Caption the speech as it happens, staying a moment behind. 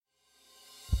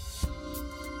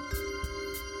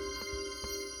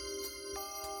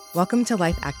Welcome to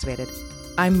Life Activated.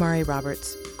 I'm Mari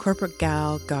Roberts, corporate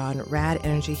gal gone rad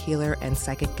energy healer and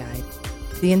psychic guide.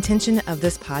 The intention of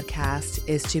this podcast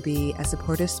is to be a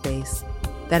supportive space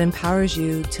that empowers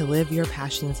you to live your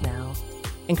passions now,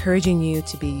 encouraging you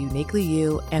to be uniquely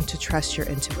you and to trust your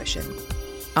intuition.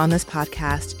 On this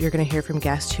podcast, you're going to hear from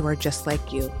guests who are just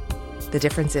like you. The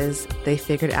difference is they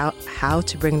figured out how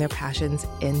to bring their passions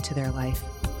into their life.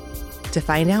 To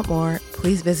find out more,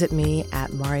 please visit me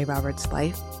at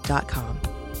marirobertslife.com.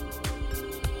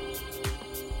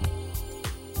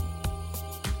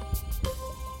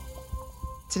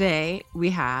 Today, we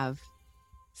have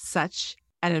such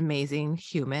an amazing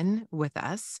human with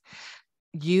us.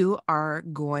 You are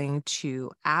going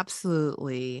to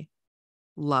absolutely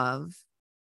love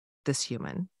this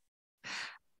human.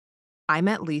 I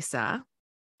met Lisa,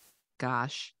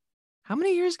 gosh, how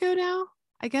many years ago now?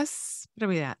 I guess, what are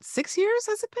we at? 6 years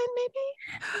has it been,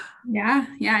 maybe?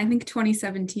 Yeah. I think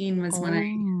 2017 was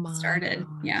when I started.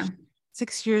 Gosh. Yeah.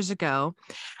 6 years ago,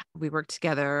 we worked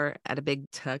together at a big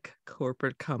tech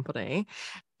corporate company.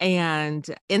 And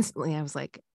instantly I was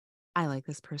like, I like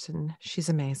this person. She's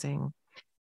amazing.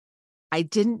 I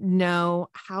didn't know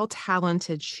how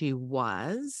talented she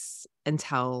was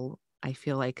until I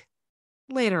feel like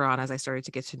later on as I started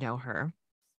to get to know her.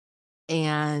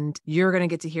 And you're going to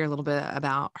get to hear a little bit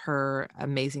about her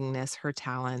amazingness, her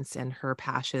talents, and her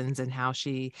passions, and how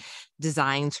she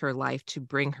designs her life to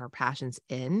bring her passions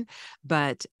in.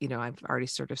 But, I've already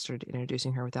sort of started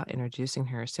introducing her without introducing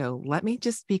her. So let me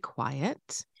just be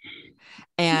quiet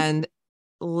and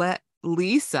let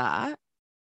Lisa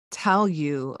tell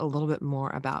you a little bit more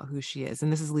about who she is.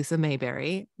 And this is Lisa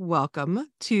Maberry. Welcome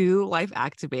to Life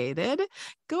Activated.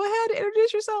 Go ahead,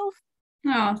 introduce yourself.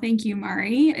 Oh, thank you,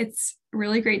 Mari. It's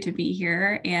really great to be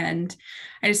here. And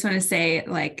I just want to say,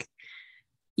 like,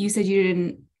 you said you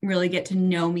didn't really get to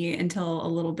know me until a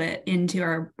little bit into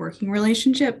our working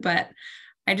relationship, but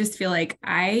I just feel like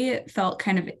I felt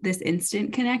kind of this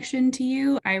instant connection to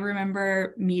you. I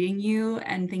remember meeting you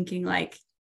and thinking, like,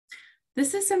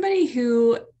 this is somebody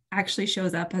who actually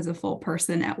shows up as a full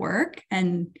person at work.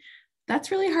 And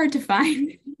that's really hard to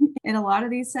find in a lot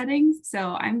of these settings.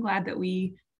 So I'm glad that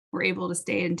we were able to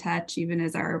stay in touch, even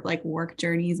as our work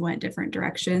journeys went different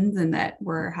directions, and that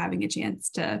we're having a chance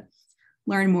to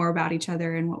learn more about each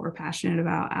other and what we're passionate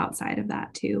about outside of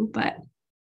that too. But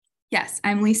yes,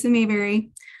 I'm Lisa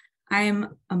Maberry. I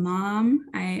am a mom.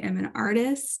 I am an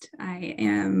artist. I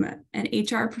am an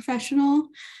HR professional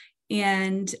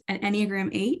and an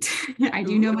Enneagram 8. I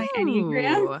do know my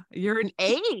Enneagram. You're an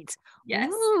 8. Yes.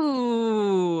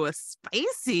 Ooh,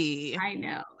 spicy. I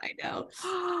know.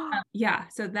 Yeah.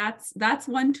 So that's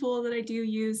one tool that I do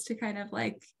use to kind of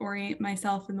orient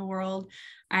myself in the world.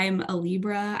 I'm a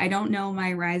Libra. I don't know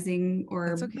my rising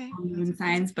or moon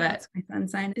signs, but my sun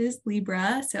sign is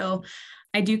Libra. So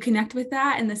I do connect with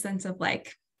that in the sense of I'm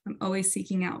always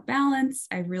seeking out balance.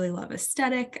 I really love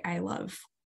aesthetic. I love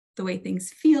the way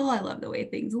things feel. I love the way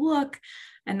things look.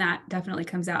 And that definitely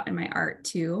comes out in my art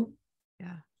too.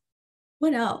 Yeah.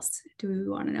 What else do we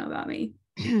want to know about me?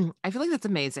 I feel like that's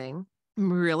amazing.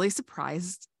 I'm really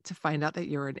surprised to find out that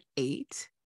you're an 8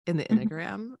 in the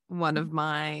Enneagram. One of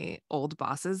my old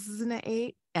bosses is an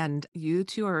 8, and you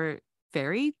two are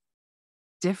very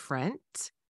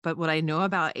different. But what I know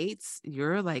about 8s,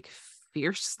 you're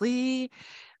fiercely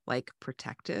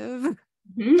protective.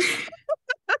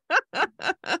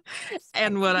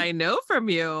 And what I know from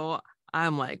you,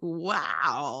 I'm like,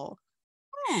 wow.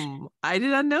 I did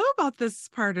not know about this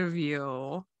part of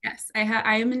you. Yes,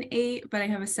 I am an 8, but I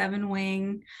have a 7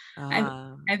 wing.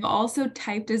 I've also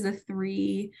typed as a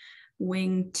 3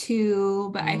 wing too,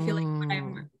 but I feel like when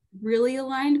I'm really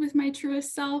aligned with my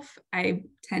truest self, I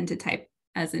tend to type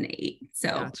as an 8. So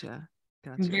Gotcha.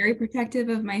 I'm very protective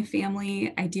of my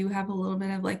family. I do have a little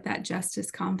bit of that justice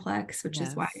complex, which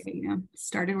is why I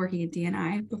started working at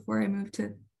D&I before I moved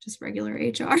to just regular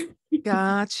HR.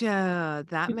 Gotcha.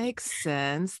 That makes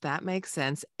sense.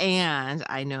 And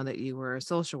I know that you were a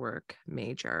social work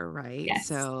major, right? Yes.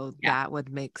 So that would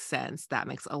make sense. That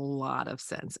makes a lot of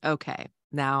sense. Okay.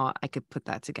 Now I could put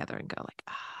that together and go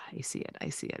I see it. I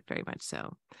see it very much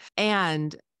so.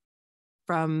 And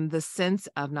from the sense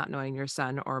of not knowing your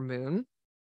sun or moon,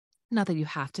 not that you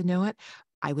have to know it,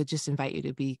 I would just invite you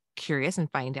to be curious and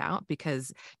find out,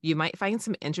 because you might find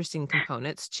some interesting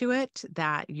components to it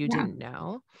that you didn't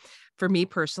know. For me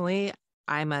personally,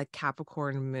 I'm a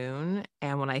Capricorn moon.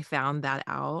 And when I found that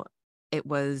out, it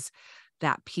was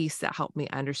that piece that helped me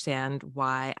understand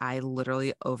why I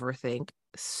literally overthink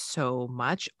so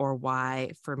much, or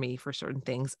why for me, for certain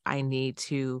things, I need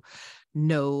to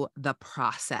know the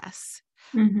process.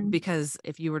 Mhm. because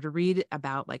if you were to read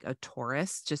about like a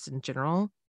Taurus, just in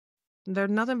general, there's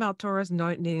nothing about Taurus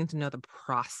needing to know the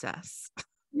process.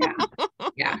 Yeah.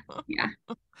 Yeah. Yeah.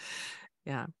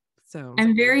 Yeah. So,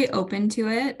 I'm very open to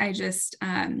it. I just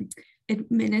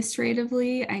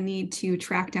administratively, I need to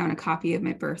track down a copy of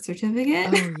my birth certificate.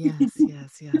 oh, yes,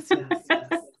 yes, yes, yes, yes.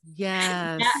 That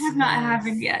Yes, has not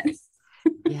happened yes, yet.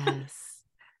 yes.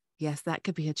 Yes, that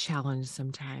could be a challenge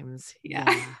sometimes. Yeah.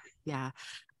 Yeah. Yeah.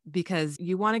 Because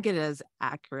you want to get as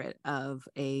accurate of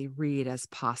a read as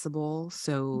possible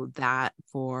so that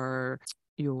for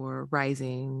your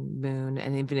rising moon,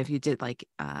 and even if you did like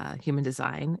human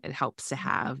design, it helps to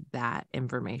have that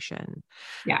information.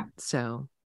 Yeah. So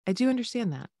I do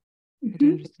understand that. I do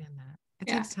Mhm. understand that. It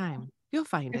Yeah. takes time. You'll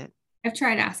find I've, it. I've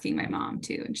tried asking my mom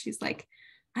too, and she's like,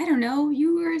 I don't know,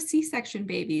 you were a C-section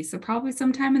baby, so probably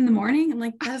sometime in the morning. I'm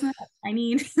like, that's not, I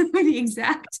need the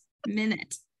exact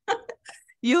minute.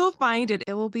 You'll find it.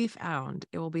 It will be found.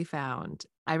 It will be found.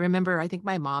 I remember, I think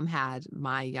my mom had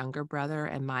my younger brother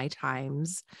and my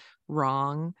times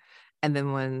wrong. And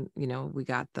then when, we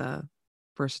got the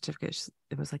birth certificate,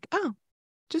 it was like, oh,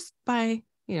 just by,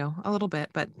 a little bit,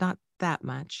 but not that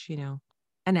much,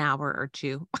 an hour or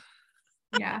two.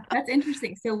 Yeah, that's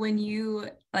interesting. So when you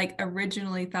like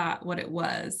originally thought what it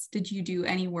was, did you do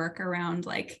any work around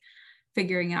like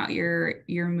figuring out your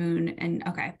moon? And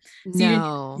okay, so you didn't do it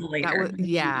No, until that later. was,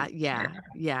 yeah, yeah,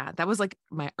 yeah. That was like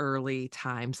my early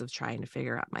times of trying to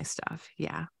figure out my stuff.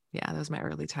 Yeah. Yeah, those are my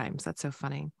early times. That's so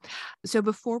funny. So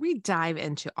before we dive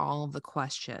into all of the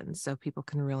questions, so people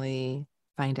can really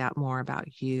find out more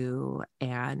about you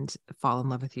and fall in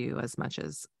love with you as much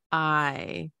as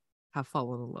I have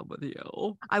fallen in love with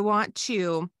you, I want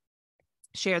to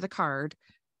share the card.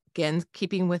 Again,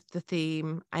 keeping with the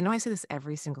theme. I know I say this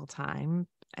every single time.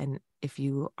 And if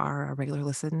you are a regular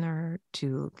listener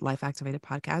to Life Activated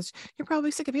podcast, you're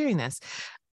probably sick of hearing this.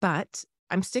 But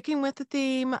I'm sticking with the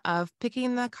theme of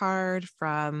picking the card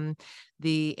from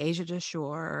the Asia de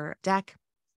Shore deck,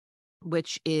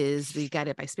 which is the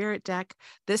Guided by Spirit deck.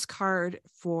 This card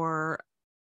for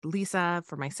Lisa,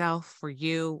 for myself, for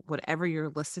you, whatever you're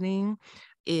listening,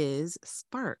 is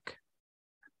Spark.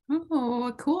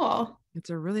 Oh, cool. It's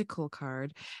a really cool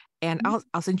card. And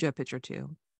I'll send you a picture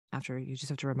too after. You just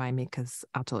have to remind me because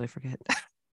I'll totally forget.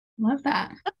 Love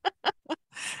that.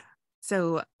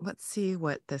 So let's see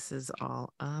what this is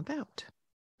all about.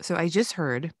 So I just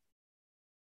heard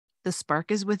the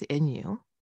spark is within you.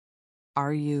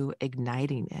 Are you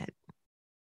igniting it?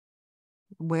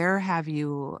 Where have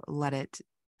you let it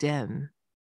dim?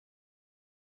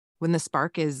 When the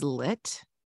spark is lit,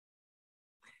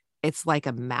 it's like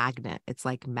a magnet. It's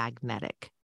like magnetic.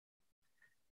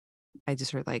 I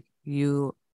just heard like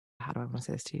you, how do I want to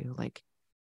say this to you? Like,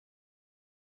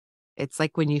 it's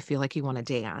like when you feel like you want to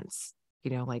dance,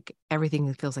 like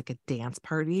everything feels like a dance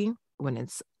party when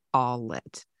it's all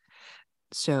lit.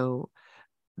 So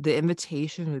the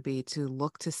invitation would be to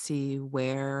look to see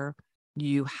where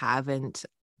you haven't,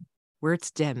 where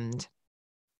it's dimmed,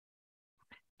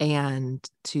 and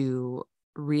to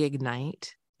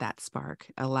reignite that spark,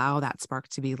 allow that spark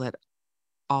to be lit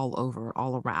all over,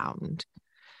 all around.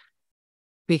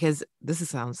 Because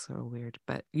sounds so weird,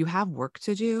 but you have work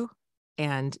to do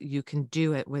and you can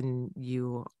do it when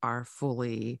you are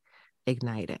fully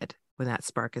ignited, when that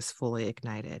spark is fully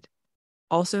ignited.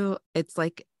 Also, it's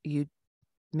like you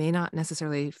may not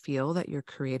necessarily feel that your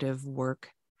creative work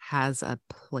has a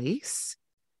place,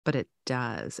 but it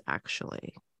does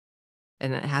actually.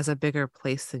 And it has a bigger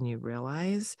place than you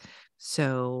realize.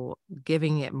 So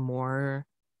giving it more,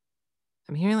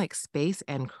 I'm hearing like space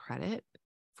and credit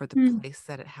for the Hmm. place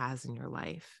that it has in your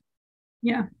life.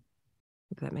 Yeah,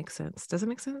 If that makes sense. Does it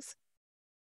make sense?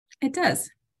 it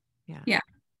does. Yeah. Yeah.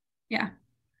 Yeah.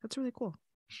 That's really cool.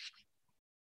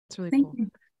 It's really Thank cool.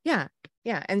 you. Yeah.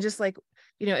 Yeah. And just like,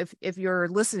 if you're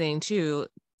listening to,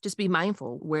 just be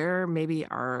mindful where maybe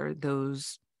are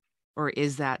those, or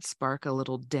is that spark a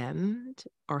little dimmed,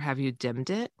 or have you dimmed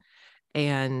it?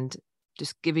 And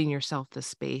just giving yourself the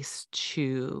space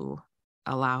to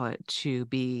allow it to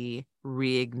be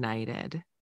reignited.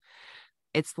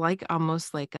 It's like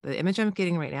almost like the image I'm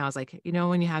getting right now is like,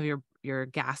 when you have your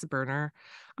gas burner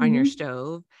on your Mhm.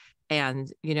 stove,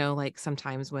 and like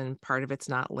sometimes when part of it's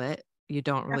not lit, you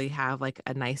don't Yep. really have like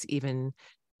a nice even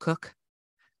cook.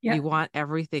 You Yep. want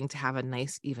everything to have a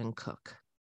nice even cook.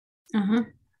 Uh-huh.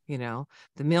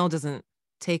 The meal doesn't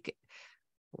take,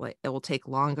 like, it will take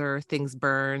longer, things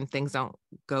burn, things don't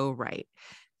go right.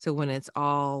 So when it's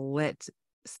all lit,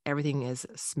 everything is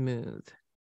smooth.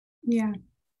 Yeah.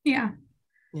 Yeah.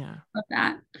 Yeah. Love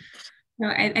that. So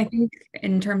I, Yeah. I think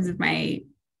in terms of my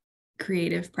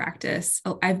creative practice.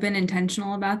 I've been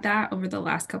intentional about that over the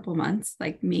last couple of months,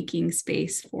 like making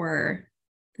space for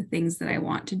the things that I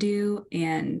want to do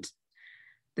and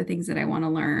the things that I want to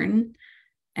learn,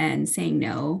 and saying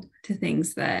no to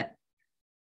things that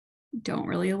don't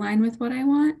really align with what I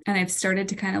want. And I've started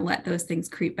to kind of let those things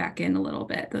creep back in a little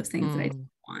bit, those things that I don't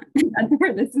want. That's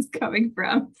where this is coming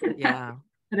from. Yeah.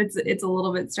 But it's a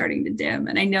little bit starting to dim.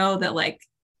 And I know that like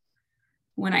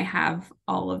when I have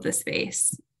all of the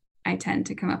space, I tend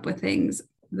to come up with things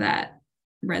that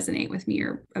resonate with me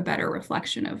or a better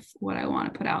reflection of what I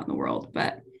want to put out in the world.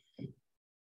 But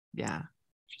yeah.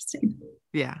 Interesting.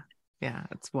 Yeah. Yeah.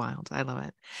 It's wild. I love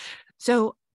it.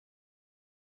 So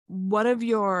one of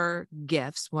your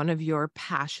gifts, one of your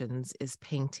passions is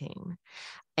painting.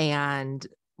 And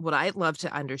what I'd love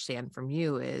to understand from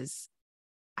you is,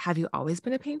 have you always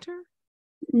been a painter?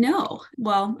 No.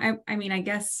 Well, I mean, I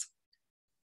guess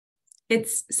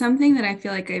it's something that I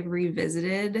feel like I've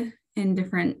revisited in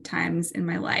different times in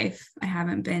my life. I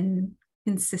haven't been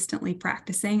consistently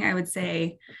practicing. I would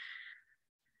say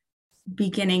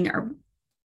beginning or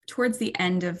towards the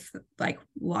end of like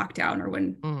lockdown, or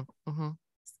when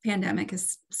pandemic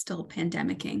is still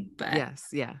pandemicking, but yes,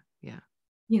 yeah,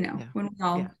 when we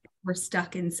all were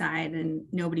stuck inside and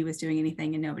nobody was doing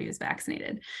anything and nobody was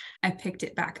vaccinated, I picked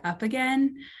it back up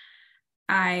again.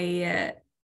 I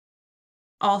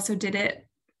also did it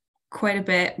quite a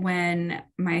bit when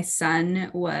my son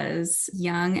was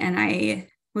young and I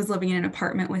was living in an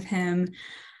apartment with him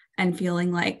and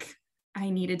feeling like I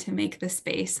needed to make the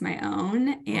space my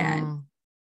own, and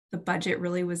the budget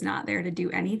really was not there to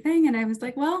do anything. And I was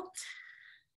like, well,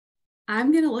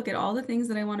 I'm going to look at all the things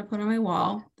that I want to put on my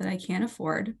wall that I can't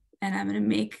afford, and I'm going to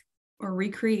make or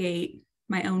recreate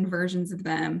my own versions of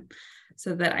them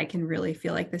so that I can really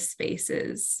feel like the space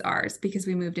is ours, because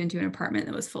we moved into an apartment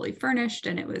that was fully furnished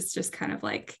and it was just kind of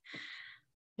like,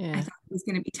 I thought it was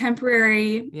going to be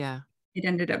temporary. Yeah. It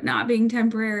ended up not being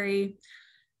temporary.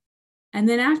 And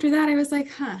then after that, I was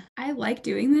like, I like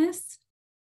doing this.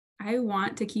 I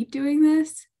want to keep doing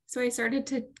this. So I started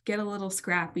to get a little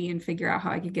scrappy and figure out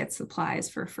how I could get supplies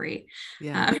for free.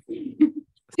 Yeah.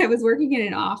 I was working in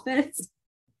an office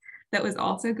that was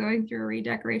also going through a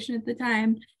redecoration at the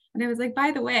time. And I was like,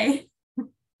 by the way,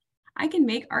 I can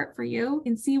make art for you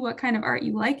and see what kind of art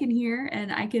you like in here.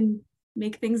 And I can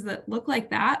make things that look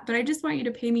like that. But I just want you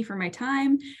to pay me for my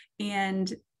time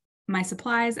and my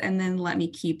supplies, and then let me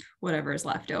keep whatever is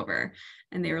left over.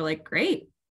 And they were like, great,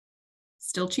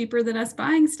 still cheaper than us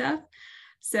buying stuff.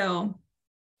 So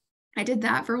I did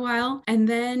that for a while. And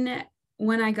then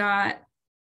when I got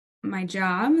my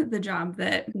job, the job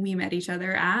that we met each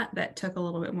other at, that took a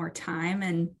little bit more time,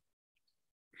 and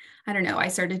I don't know, I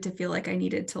started to feel like I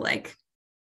needed to like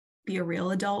be a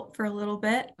real adult for a little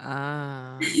bit.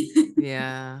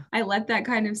 Yeah. I let that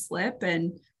kind of slip.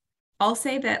 And I'll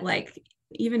say that like,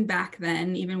 even back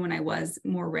then, even when I was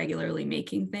more regularly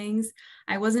making things,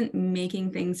 I wasn't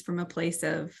making things from a place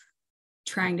of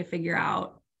trying to figure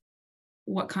out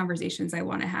what conversations I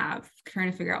want to have, trying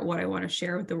to figure out what I want to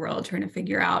share with the world, trying to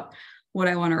figure out what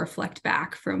I want to reflect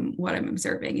back from what I'm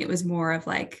observing. It was more of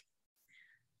like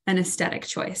an aesthetic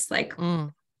choice. Like,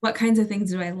 what kinds of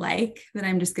things do I like that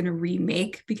I'm just going to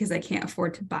remake because I can't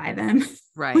afford to buy them?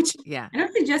 Right. Which yeah. I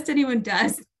don't suggest anyone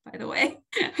does, by the way.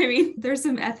 I mean, there's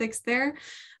some ethics there,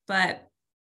 but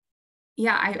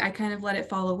yeah, I kind of let it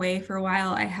fall away for a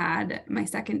while. I had my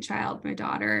second child, my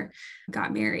daughter,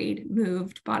 got married,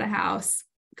 moved, bought a house,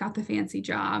 got the fancy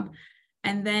job.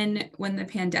 And then when the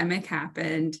pandemic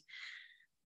happened,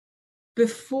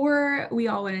 before we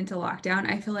all went into lockdown,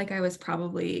 I feel like I was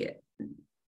probably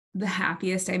the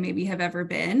happiest I maybe have ever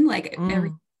been. Like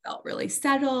everything felt really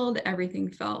settled. Everything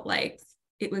felt like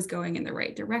it was going in the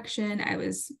right direction. I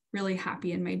was really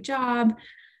happy in my job.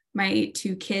 My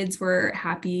two kids were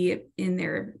happy in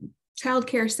their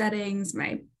childcare settings.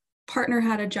 My partner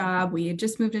had a job. We had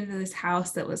just moved into this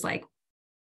house that was like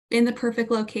in the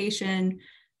perfect location,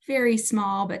 very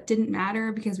small, but didn't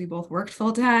matter because we both worked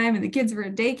full time and the kids were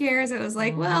in daycare. So it was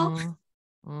like, well,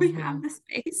 we have the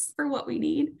space for what we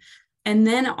need. And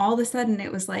then all of a sudden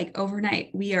it was like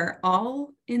overnight, we are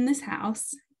all in this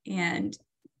house and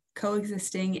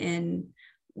coexisting in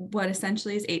what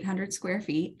essentially is 800 square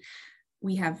feet.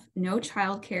 We have no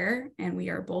childcare and we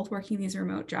are both working these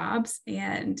remote jobs.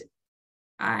 And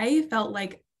I felt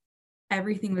like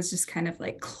everything was just kind of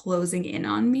like closing in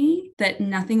on me, that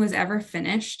nothing was ever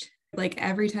finished. Like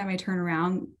every time I turn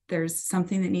around, there's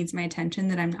something that needs my attention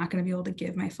that I'm not going to be able to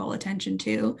give my full attention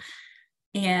to.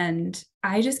 And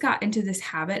I just got into this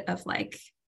habit of like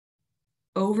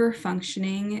over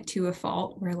functioning to a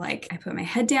fault where like I put my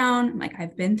head down, I'm like,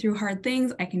 I've been through hard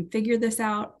things. I can figure this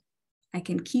out. I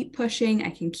can keep pushing. I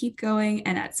can keep going.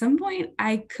 And at some point,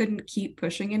 I couldn't keep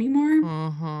pushing anymore.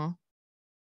 Mm-hmm.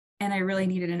 And I really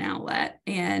needed an outlet.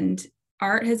 And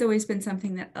art has always been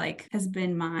something that like has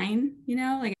been mine, you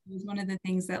know, like it was one of the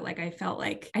things that like I felt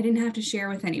like I didn't have to share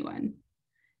with anyone.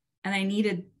 And I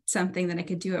needed something that I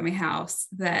could do at my house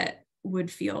that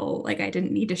would feel like I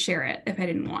didn't need to share it if I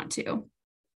didn't want to.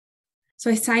 So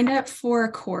I signed up for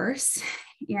a course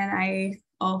and I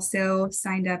also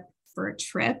signed up for a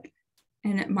trip.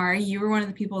 And Mari, you were one of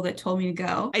the people that told me to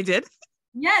go. I did.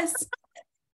 Yes.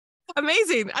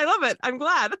 Amazing. I love it. I'm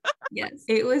glad. Yes.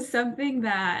 It was something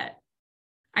that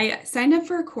I signed up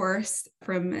for a course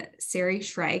from Sari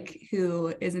Shrike,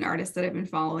 who is an artist that I've been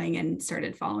following and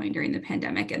started following during the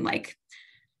pandemic. And like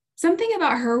something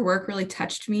about her work really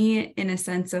touched me in a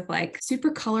sense of like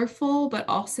super colorful, but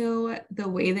also the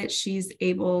way that she's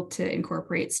able to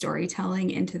incorporate storytelling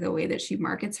into the way that she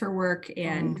markets her work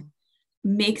and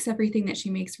makes everything that she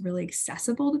makes really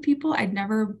accessible to people. I'd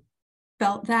never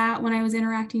felt that when I was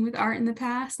interacting with art in the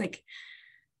past. Like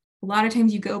a lot of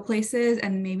times you go places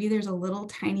and maybe there's a little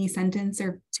tiny sentence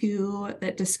or two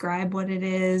that describe what it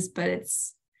is, but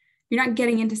you're not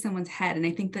getting into someone's head. And I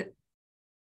think that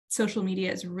social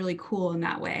media is really cool in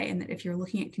that way. And that if you're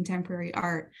looking at contemporary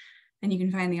art and you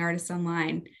can find the artists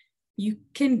online, you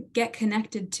can get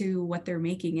connected to what they're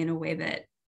making in a way that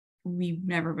we've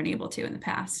never been able to in the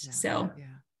past.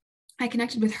 I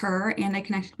connected with her and I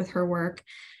connected with her work.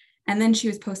 And then she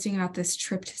was posting about this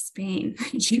trip to Spain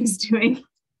that she was doing.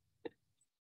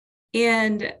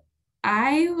 And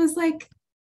I was like,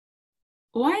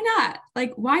 why not?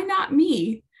 Like, why not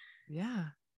me? Yeah.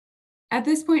 At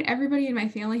this point, everybody in my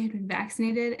family had been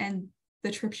vaccinated and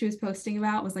the trip she was posting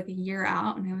about was like a year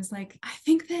out. And I was like, I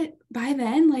think that by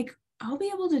then, like, I'll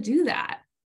be able to do that.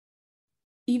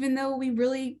 Even though we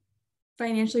really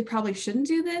financially probably shouldn't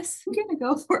do this, I'm going to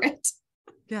go for it.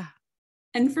 Yeah.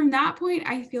 And from that point,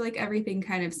 I feel like everything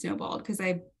kind of snowballed because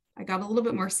I got a little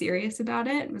bit more serious about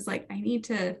it. It was like, I need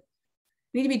to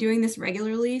be doing this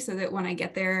regularly so that when I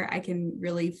get there, I can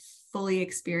really fully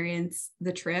experience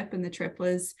the trip. And the trip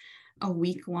was a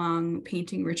week-long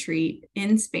painting retreat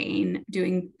in Spain,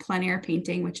 doing plein air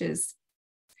painting, which is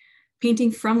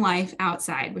painting from life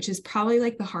outside, which is probably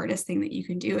like the hardest thing that you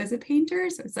can do as a painter.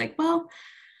 So it's like, well,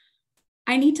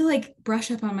 I need to like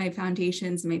brush up on my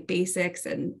foundations, my basics,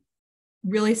 and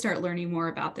really start learning more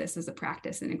about this as a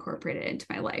practice and incorporate it into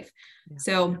my life. Yeah.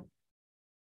 So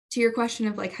to your question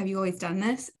of like, have you always done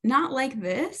this? Not like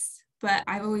this, but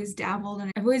I've always dabbled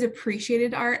and I've always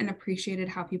appreciated art and appreciated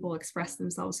how people express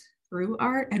themselves through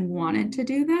art and wanted to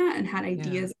do that and had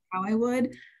ideas of how I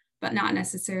would, but not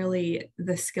necessarily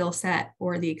the skill set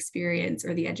or the experience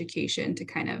or the education to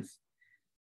kind of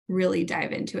really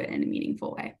dive into it in a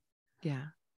meaningful way. Yeah.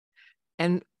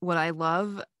 And what I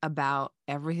love about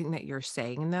everything that you're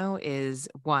saying, though, is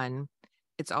one,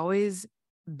 it's always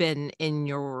been in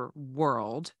your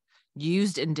world,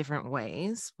 used in different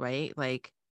ways, right?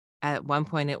 Like at one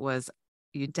point it was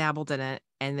you dabbled in it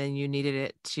and then you needed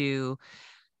it to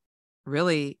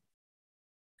really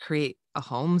create a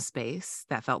home space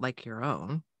that felt like your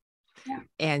own. Yeah.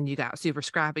 And you got super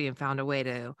scrappy and found a way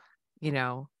to,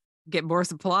 get more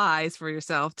supplies for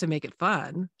yourself to make it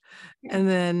fun. Yeah. And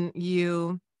then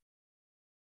you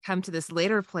come to this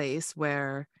later place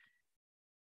where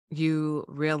you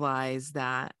realize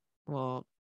that, well,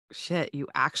 shit, you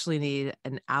actually need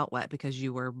an outlet because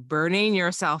you were burning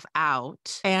yourself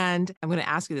out. And I'm going to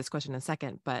ask you this question in a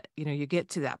second, but you get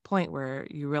to that point where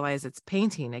you realize it's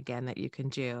painting again that you can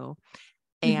do.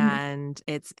 And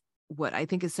it's what I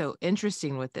think is so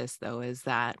interesting with this, though, is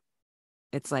that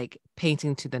it's like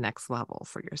painting to the next level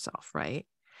for yourself, right?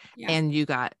 Yeah. And you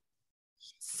got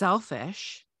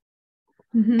selfish.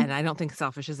 And I don't think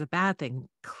selfish is a bad thing,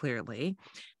 clearly,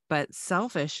 but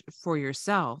selfish for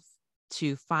yourself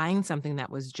to find something that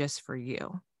was just for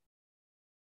you.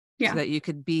 Yeah. So that you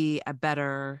could be a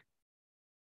better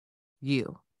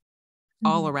you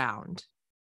all around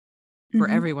for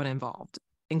everyone involved,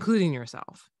 including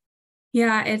yourself.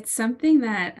 Yeah, it's something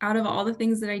that out of all the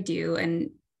things that I do,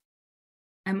 and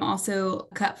I'm also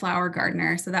a cut flower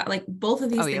gardener. So that like both of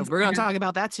these things. We're going to talk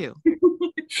about that too.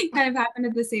 kind of happened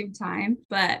at the same time.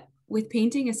 But with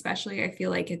painting, especially, I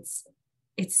feel like it's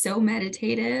so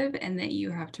meditative and that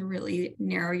you have to really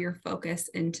narrow your focus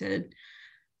into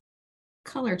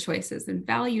color choices and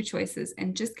value choices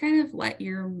and just kind of let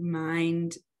your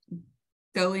mind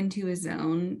go into a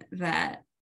zone that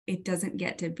it doesn't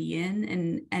get to be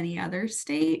in any other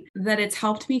state, that it's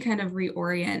helped me kind of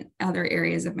reorient other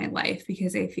areas of my life,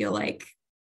 because I feel like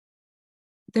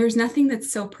there's nothing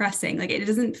that's so pressing. Like it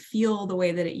doesn't feel the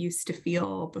way that it used to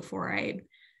feel before I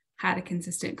had a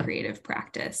consistent creative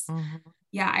practice. Mm-hmm.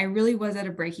 Yeah, I really was at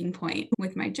a breaking point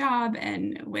with my job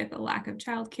and with a lack of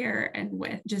childcare and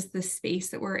with just the space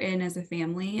that we're in as a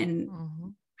family and Mm-hmm.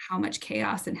 how much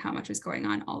chaos and how much was going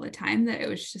on all the time, that it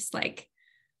was just like,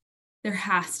 there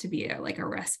has to be like a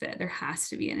respite. There has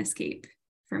to be an escape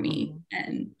for me. Mm-hmm.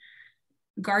 And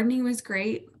gardening was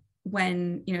great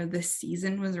when, the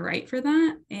season was right for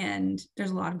that. And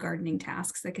there's a lot of gardening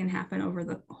tasks that can happen over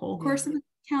the whole course of the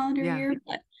calendar Yeah. year.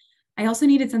 But I also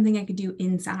needed something I could do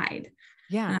inside.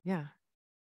 Yeah. Yeah.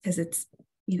 Because it's,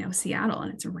 Seattle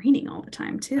and it's raining all the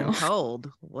time too. And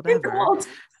cold, whatever.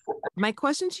 My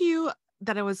question to you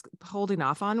that I was holding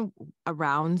off on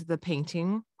around the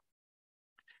painting,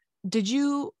 did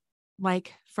you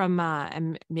like from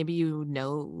and maybe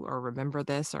or remember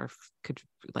this or could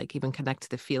like even connect to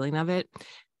the feeling of it?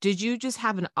 Did you just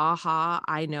have an aha,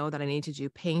 I know that I need to do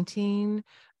painting?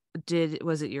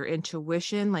 Was it your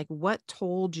intuition? Like what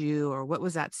told you, or what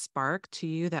was that spark to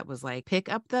you that was like,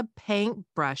 pick up the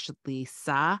paintbrush,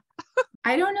 Lisa?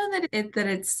 I don't know that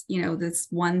it's, this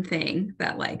one thing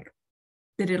that like,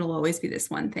 that it'll always be this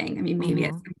one thing. I mean, maybe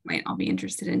at Mm-hmm. some point I'll be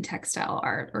interested in textile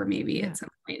art, or maybe Yeah. at some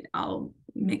point I'll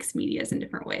mix medias in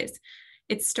different ways.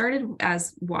 It started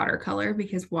as watercolor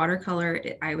because watercolor,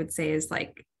 I would say, is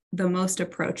like the most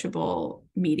approachable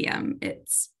medium.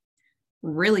 It's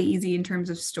really easy in terms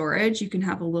of storage. You can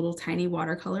have a little tiny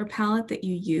watercolor palette that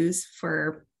you use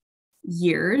for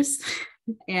years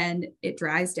and it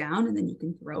dries down, and then you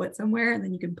can throw it somewhere and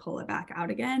then you can pull it back out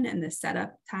again. And the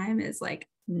setup time is like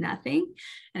nothing,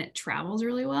 and it travels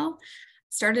really well.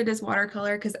 Started as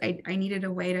watercolor because I needed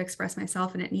a way to express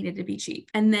myself and it needed to be cheap.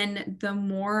 And then the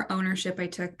more ownership I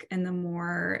took and the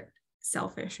more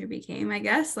selfish I became, I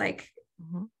guess, like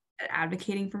Mm-hmm.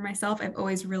 advocating for myself, I've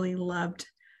always really loved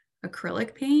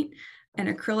acrylic paint. And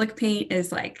acrylic paint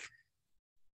is like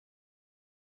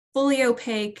fully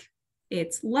opaque.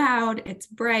 It's loud, it's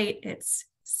bright, it's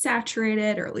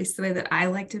saturated, or at least the way that I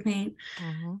like to paint.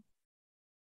 Mm-hmm.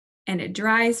 And it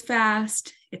dries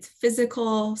fast. It's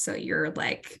physical. So you're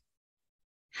like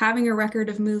having a record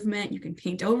of movement. You can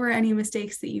paint over any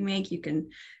mistakes that you make. You can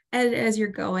edit as you're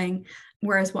going.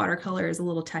 Whereas watercolor is a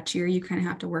little touchier. You kind of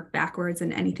have to work backwards,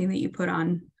 and anything that you put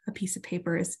on a piece of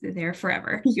paper is there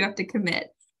forever. You have to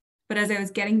commit. But as I was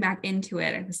getting back into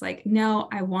it, I was like, no,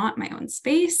 I want my own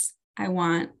space. I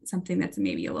want something that's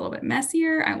maybe a little bit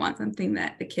messier. I want something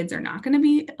that the kids are not going to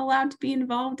be allowed to be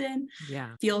involved in. Yeah.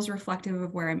 Feels reflective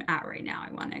of where I'm at right now.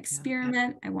 I want to Yeah.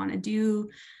 experiment. I want to do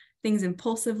things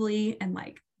impulsively. And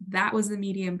like, that was the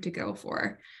medium to go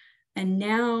for. And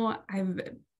now I've,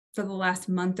 for the last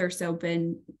month or so,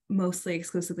 been mostly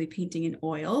exclusively painting in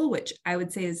oil, which I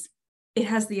would say it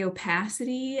has the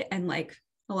opacity and like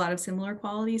a lot of similar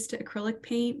qualities to acrylic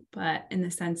paint, but in the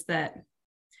sense that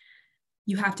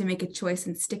you have to make a choice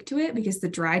and stick to it because the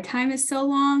dry time is so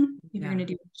long. If you're going to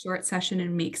do a short session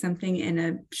and make something in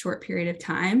a short period of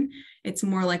time, it's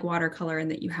more like watercolor in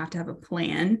that you have to have a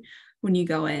plan when you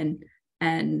go in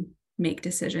and make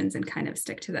decisions and kind of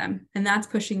stick to them. And that's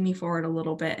pushing me forward a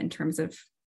little bit in terms of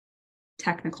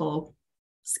technical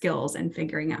skills and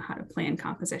figuring out how to plan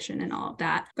composition and all of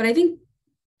that. But I think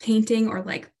painting or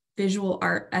like visual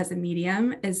art as a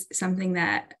medium is something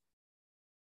that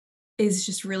is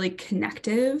just really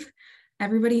connective.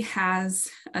 Everybody has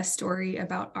a story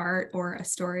about art or a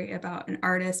story about an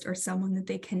artist or someone that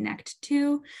they connect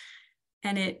to.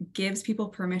 And it gives people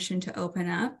permission to open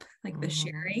up, like the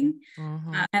sharing.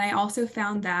 And I also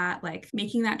found that like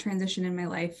making that transition in my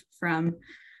life from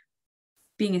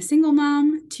being a single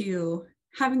mom to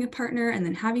having a partner and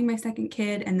then having my second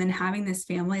kid and then having this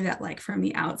family that like from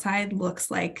the outside looks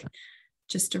like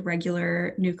just a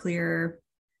regular nuclear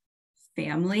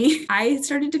family, I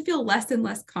started to feel less and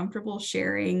less comfortable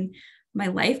sharing my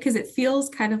life because it feels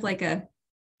kind of like a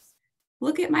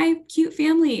look at my cute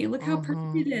family, look how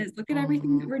perfect it is, look at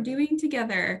everything that we're doing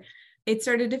together. It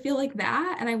started to feel like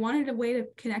that, and I wanted a way to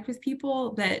connect with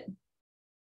people that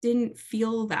didn't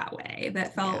feel that way,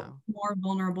 that felt more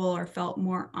vulnerable or felt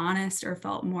more honest or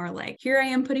felt more like, here I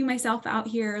am putting myself out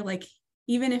here, like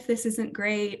even if this isn't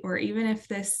great or even if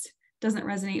this doesn't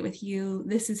resonate with you,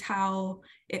 this is how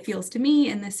it feels to me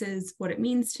and this is what it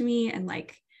means to me. And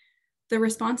like the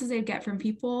responses I get from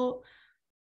people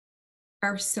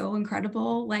are so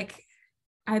incredible, like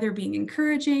either being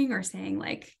encouraging or saying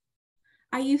like,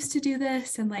 I used to do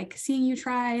this and like seeing you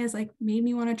try has like made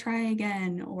me want to try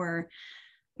again, or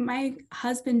my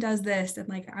husband does this and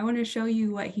like I want to show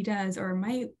you what he does, or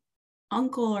my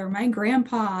uncle or my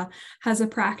grandpa has a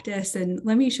practice and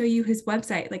let me show you his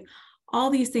website. Like all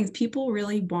these things. People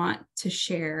really want to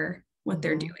share what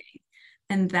they're Mm-hmm. doing.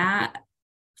 And that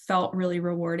felt really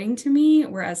rewarding to me.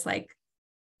 Whereas, like,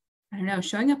 I don't know,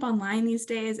 showing up online these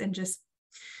days and just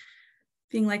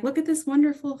being like, look at this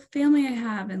wonderful family I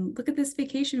have, and look at this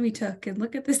vacation we took, and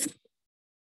look at this,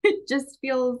 it just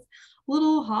feels a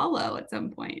little hollow at some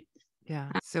point. Yeah.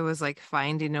 So it was like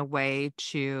finding a way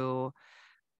to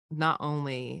not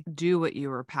only do what you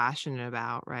were passionate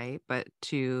about, right? But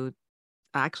to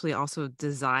actually also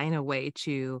design a way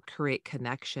to create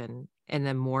connection in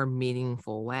a more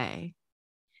meaningful way.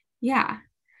 Yeah.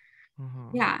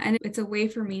 Mm-hmm. Yeah. And it's a way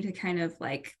for me to kind of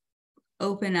like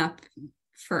open up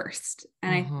first.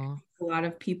 And I think Mm-hmm. a lot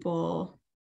of people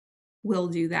will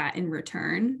do that in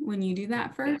return when you do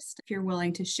that first. If you're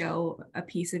willing to show a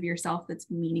piece of yourself that's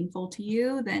meaningful to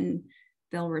you, then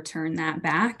they'll return that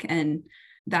back. And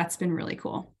that's been really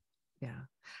cool. Yeah.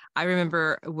 I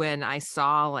remember when I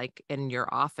saw like in your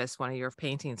office one of your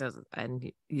paintings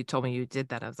and you told me you did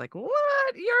that. I was like,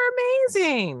 what? You're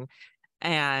amazing.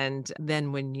 And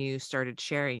then when you started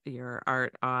sharing your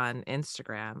art on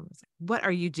Instagram, I was like, what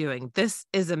are you doing? This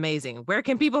is amazing. Where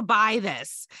can people buy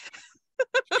this?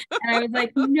 And I was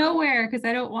like, nowhere, because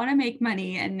I don't want to make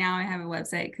money. And now I have a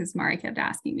website because Mari kept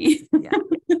asking me. Yeah.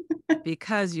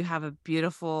 Because you have a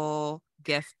beautiful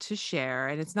gift to share.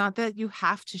 And it's not that you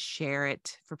have to share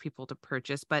it for people to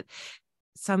purchase, but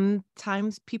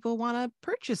sometimes people want to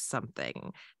purchase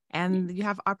something and you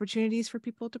have opportunities for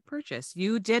people to purchase.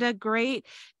 You did a great,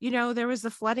 there was the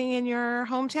flooding in your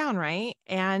hometown, right?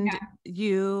 And Yeah.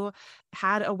 you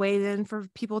had a way then for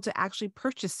people to actually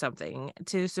purchase something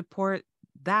to support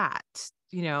that,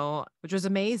 which was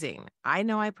amazing. I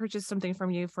know I purchased something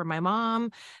from you for my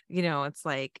mom. It's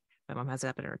like my mom has it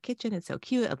up in her kitchen. It's so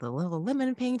cute, a little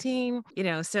lemon painting,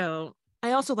 so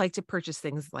I also like to purchase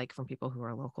things like from people who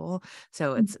are local.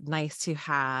 So it's nice to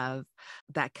have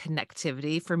that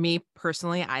connectivity. For me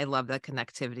personally, I love the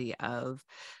connectivity of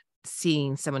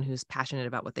seeing someone who's passionate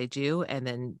about what they do and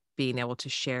then being able to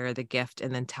share the gift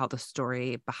and then tell the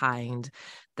story behind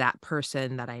that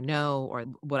person that I know or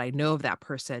what I know of that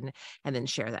person and then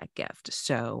share that gift.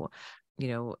 So,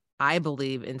 I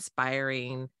believe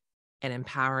inspiring and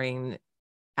empowering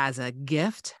as a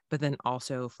gift, but then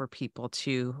also for people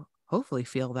to hopefully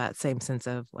feel that same sense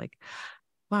of like,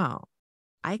 wow,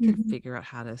 I could Mhm. figure out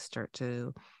how to start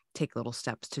to take little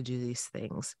steps to do these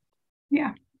things.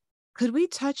 Yeah. Could we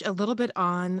touch a little bit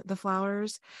on the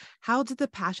flowers? How did the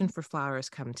passion for flowers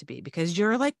come to be? Because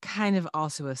you're like kind of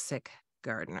also a sick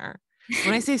gardener.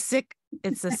 When I say sick,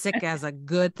 it's a sick as a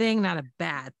good thing, not a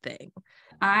bad thing.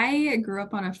 I grew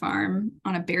up on a farm,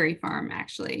 on a berry farm,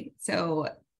 actually. So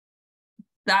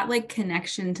that like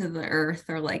connection to the earth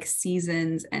or like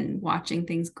seasons and watching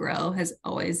things grow it's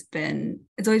always been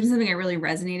something I really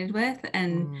resonated with.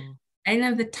 And Mm, I didn't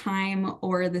have the time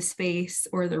or the space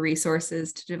or the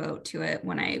resources to devote to it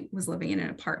when I was living in an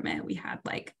apartment. We had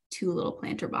like two little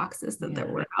planter boxes that there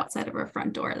yeah. were outside of our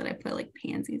front door that I put like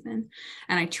pansies in.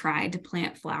 And I tried to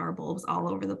plant flower bulbs all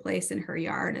over the place in her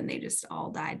yard and they just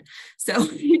all died. So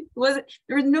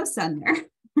there was no sun there.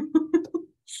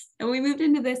 And we moved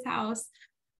into this house.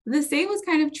 The same was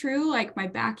kind of true. Like my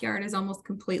backyard is almost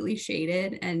completely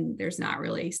shaded and there's not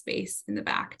really space in the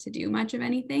back to do much of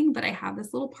anything. But I have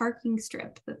this little parking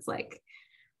strip that's like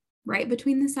right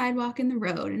between the sidewalk and the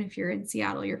road. And if you're in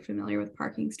Seattle, you're familiar with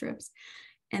parking strips.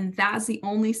 And that's the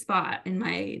only spot in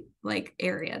my like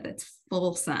area that's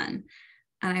full sun.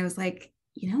 And I was like,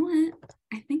 you know what?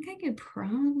 I think I could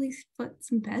probably put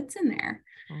some beds in there.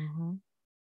 Mm-hmm.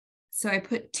 So I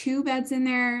put two beds in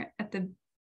there at the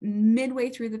midway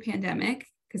through the pandemic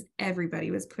because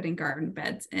everybody was putting garden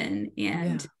beds in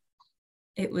and Yeah.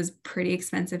 it was pretty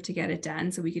expensive to get it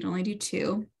done. So we could only do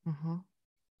two. Mm-hmm.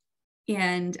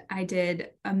 And I did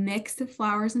a mix of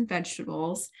flowers and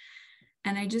vegetables.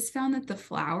 And I just found that the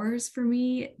flowers for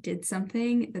me did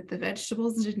something that the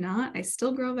vegetables did not. I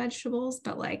still grow vegetables,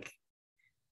 but like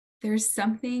there's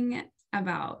something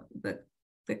about the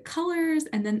colors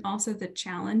and then also the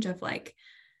challenge of like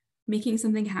making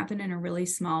something happen in a really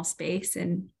small space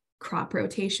and crop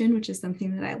rotation, which is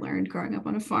something that I learned growing up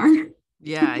on a farm.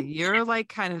 Yeah. You're like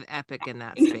kind of epic in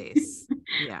that space.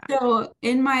 Yeah. So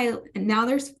now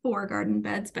there's four garden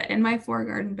beds, but in my four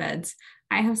garden beds,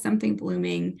 I have something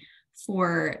blooming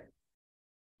for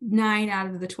 9 out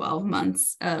of the 12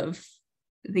 months of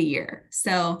the year.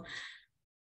 So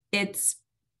it's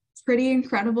pretty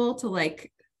incredible to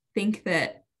like think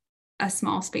that a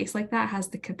small space like that has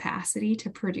the capacity to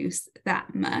produce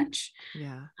that much.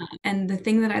 Yeah. And the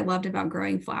thing that I loved about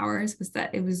growing flowers was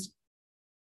that it was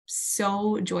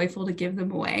so joyful to give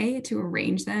them away, to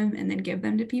arrange them and then give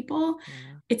them to people.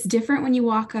 Yeah. it's different when you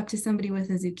walk up to somebody with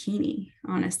a zucchini,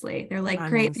 honestly. They're like, I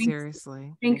great, mean, thanks,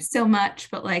 seriously. thanks so much.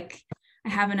 But like, I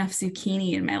have enough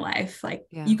zucchini in my life. Like,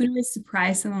 Yeah. you can always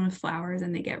surprise someone with flowers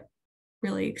and they get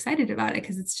really excited about it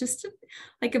because it's just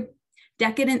like a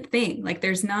decadent thing. Like,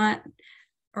 there's not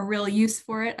a real use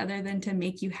for it other than to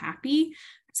make you happy.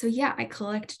 So yeah, I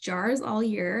collect jars all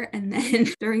year. And then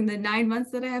during the 9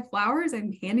 months that I have flowers,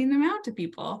 I'm handing them out to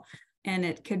people. And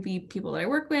it could be people that I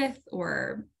work with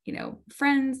or,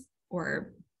 friends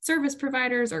or service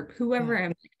providers or Yeah. whoever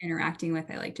I'm interacting with.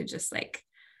 I like to just like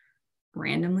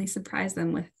randomly surprise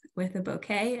them with a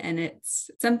bouquet. And it's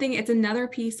another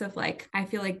piece of like, I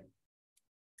feel like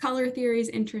color theory is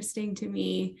interesting to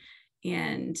me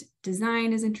and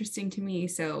design is interesting to me.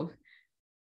 So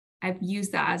I've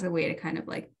used that as a way to kind of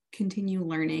like continue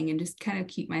learning and just kind of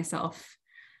keep myself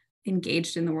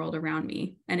engaged in the world around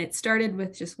me. And it started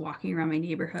with just walking around my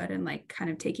neighborhood and like kind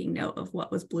of taking note of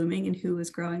what was blooming and who was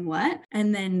growing what.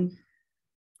 And then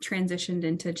transitioned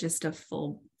into just a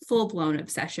full blown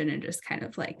obsession and just kind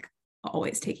of like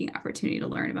always taking opportunity to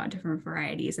learn about different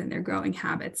varieties and their growing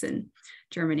habits and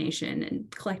germination and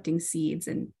collecting seeds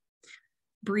and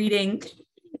breeding.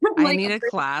 I like need a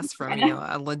class from you,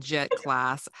 a legit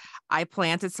class. I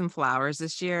planted some flowers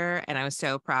this year and I was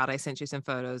so proud. I sent you some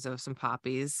photos of some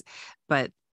poppies,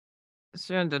 but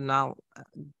sure did not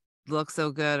look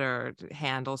so good or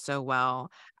handle so well.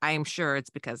 I'm sure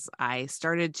it's because I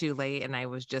started too late and I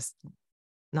was just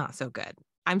not so good.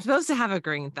 I'm supposed to have a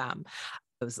green thumb.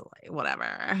 It was like, whatever,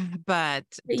 but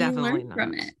But you definitely learn not.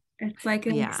 from it. It's like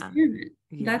an Yeah. experiment.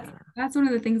 That's Yeah. that's one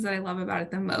of the things that I love about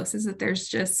it the most is that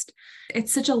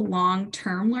it's such a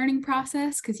long-term learning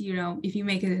process because if you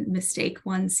make a mistake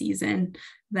one season,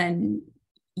 then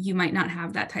you might not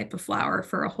have that type of flower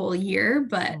for a whole year,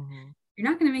 but Mhm. you're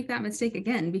not going to make that mistake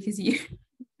again because you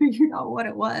figured out what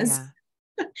it was.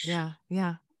 Yeah. Yeah.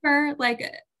 Yeah. Or like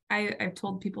I've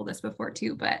told people this before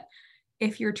too, but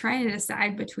if you're trying to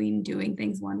decide between doing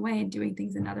things one way and doing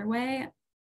things another way,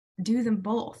 do them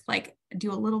both. Like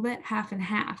do a little bit, half and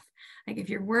half. Like if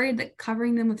you're worried that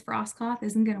covering them with frost cloth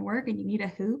isn't going to work and you need a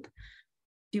hoop,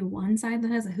 do one side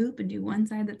that has a hoop and do one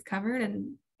side that's covered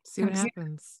and See what compare.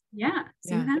 happens. Yeah,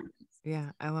 see what Yeah. happens.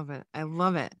 Yeah. I love it. I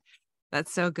love it.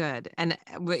 That's so good. And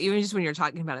even just when you're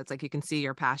talking about it, it's like you can see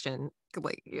your passion,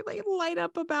 like you like light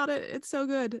up about it. It's so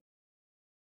good.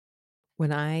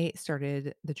 When I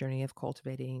started the journey of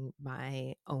cultivating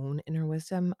my own inner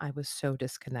wisdom, I was so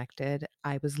disconnected.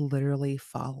 I was literally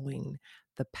following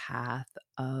the path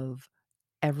of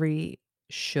every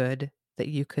should that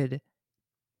you could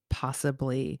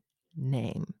possibly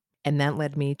name. And that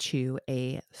led me to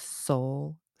a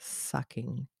soul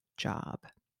sucking job.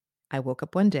 I woke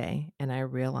up one day and I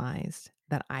realized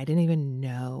that I didn't even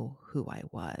know who I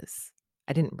was.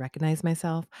 I didn't recognize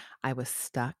myself. I was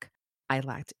stuck. I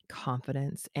lacked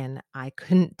confidence and I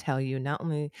couldn't tell you not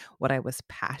only what I was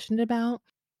passionate about,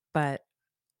 but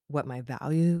what my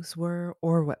values were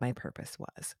or what my purpose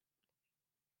was.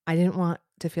 I didn't want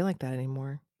to feel like that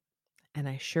anymore. And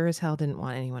I sure as hell didn't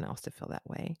want anyone else to feel that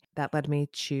way. That led me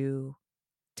to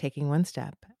taking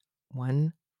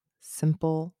one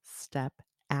simple step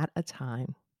at a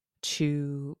time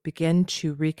to begin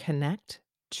to reconnect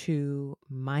to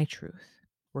my truth,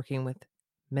 working with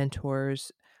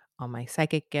mentors on my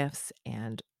psychic gifts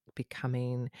and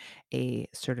becoming a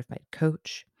certified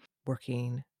coach,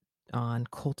 working on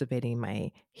cultivating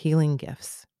my healing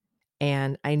gifts.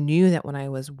 And I knew that when I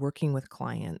was working with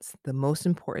clients, the most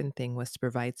important thing was to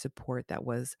provide support that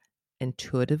was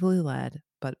intuitively led,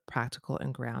 but practical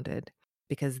and grounded,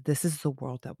 because this is the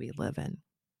world that we live in.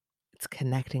 It's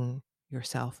connecting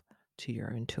yourself to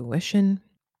your intuition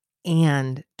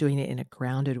and doing it in a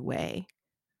grounded way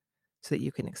so that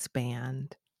you can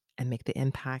expand and make the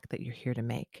impact that you're here to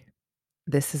make.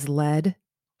 This has led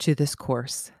to this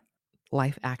course,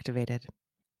 Life Activated.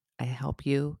 I help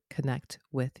you connect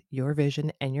with your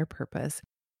vision and your purpose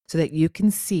so that you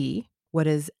can see what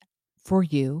is for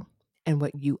you and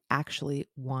what you actually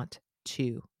want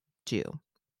to do.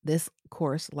 This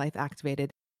course, Life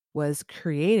Activated, was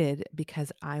created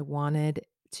because I wanted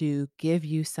to give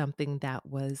you something that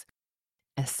was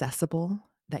accessible,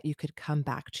 that you could come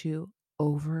back to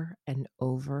over and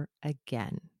over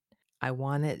again. I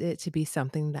wanted it to be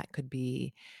something that could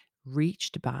be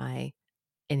reached by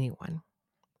anyone.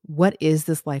 What is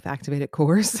this life activated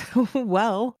course?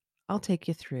 Well, I'll take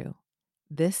you through.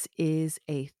 This is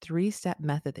a 3-step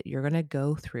method that you're going to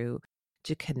go through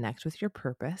to connect with your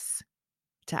purpose,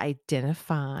 to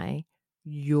identify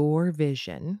your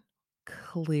vision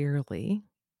clearly,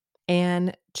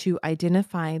 and to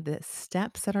identify the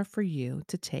steps that are for you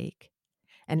to take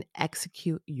and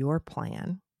execute your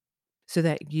plan so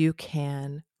that you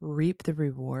can reap the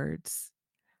rewards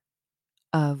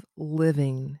of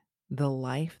living the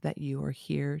life that you are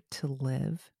here to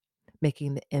live,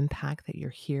 making the impact that you're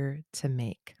here to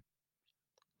make.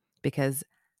 Because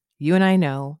you and I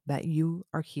know that you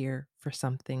are here for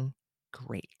something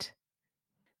great.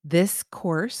 This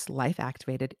course, Life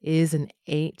Activated, is an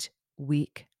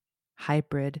 8-week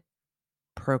hybrid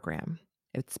program.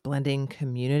 It's blending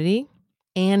community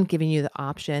and giving you the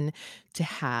option to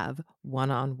have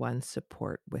one-on-one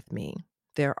support with me.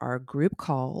 There are group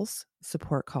calls,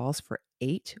 support calls for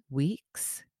 8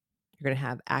 weeks. You're going to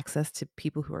have access to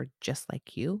people who are just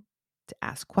like you to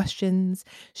ask questions,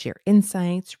 share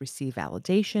insights, receive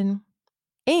validation.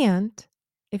 And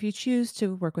if you choose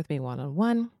to work with me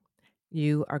one-on-one,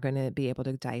 you are going to be able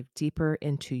to dive deeper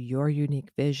into your unique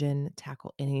vision,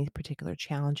 tackle any particular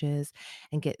challenges,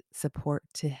 and get support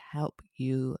to help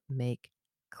you make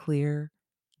clear,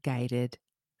 guided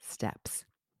steps.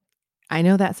 I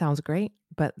know that sounds great,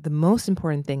 but the most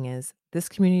important thing is this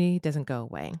community doesn't go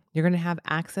away. You're going to have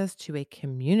access to a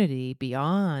community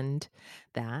beyond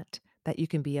that you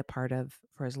can be a part of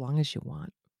for as long as you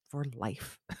want for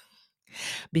life.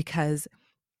 Because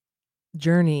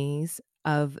journeys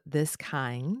of this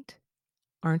kind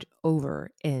aren't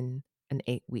over in an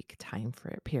 8-week time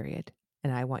period.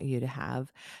 And I want you to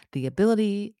have the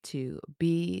ability to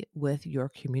be with your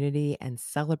community and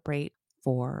celebrate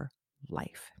for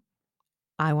life.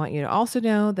 I want you to also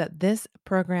know that this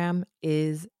program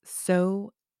is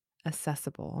so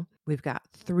accessible. We've got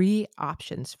 3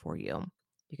 options for you.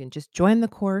 You can just join the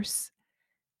course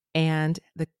and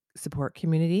the support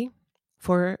community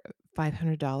for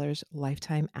 $500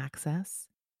 lifetime access.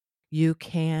 You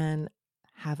can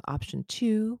have option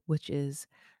 2, which is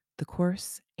the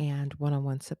course and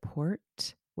one-on-one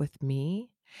support with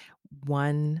me.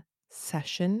 One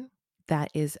session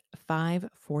that is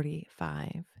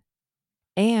 $545.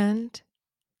 And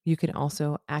you can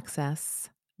also access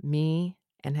me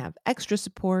and have extra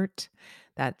support.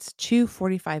 That's 2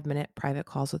 45-minute private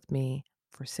calls with me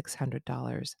for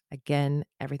 $600. Again,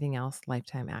 everything else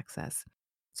lifetime access.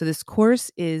 So this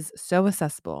course is so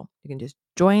accessible. You can just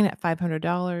join at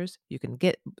 $500. You can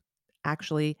get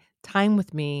actually time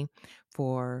with me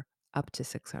for up to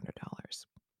 $600.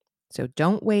 So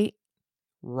don't wait,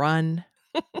 run,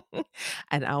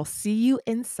 and I'll see you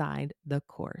inside the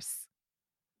course.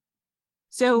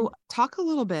 So, talk a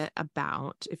little bit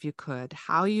about, if you could,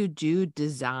 how you do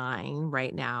design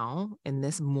right now in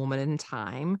this moment in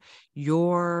time,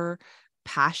 your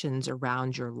passions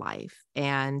around your life.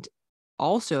 And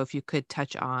also, if you could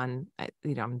touch on,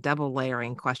 I'm double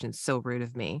layering questions, so rude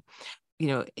of me,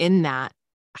 in that,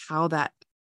 how that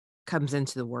comes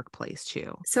into the workplace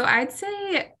too. So I'd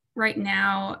say right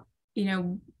now,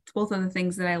 both of the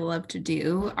things that I love to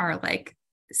do are like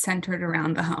centered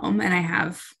around the home, and I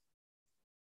have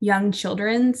young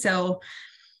children. So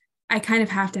I kind of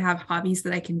have to have hobbies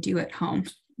that I can do at home.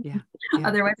 Yeah.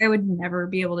 Otherwise, I would never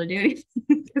be able to do anything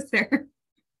because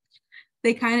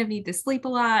they kind of need to sleep a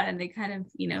lot, and they kind of,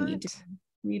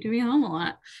 need to be home a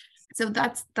lot. So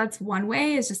that's one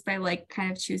way, is just by like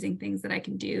kind of choosing things that I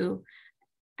can do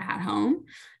at home.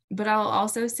 But I'll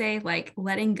also say like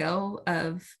letting go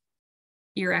of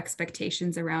your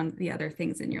expectations around the other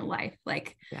things in your life.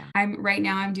 Like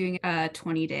I'm doing a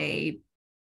 20-day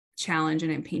challenge,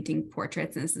 and I'm painting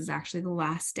portraits, and this is actually the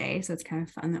last day. So it's kind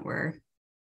of fun that we're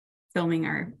filming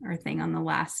our thing on the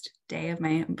last day of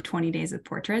my 20 days of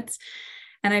portraits.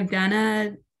 And I've done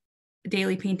a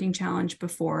daily painting challenge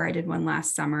before. I did one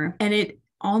last summer, and it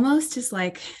almost is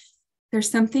like there's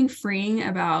something freeing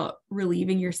about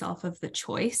relieving yourself of the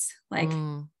choice. Like,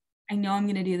 I know I'm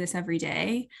going to do this every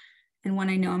day. And when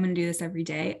I know I'm going to do this every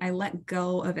day, I let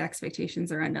go of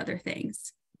expectations around other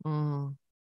things.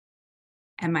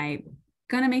 Am I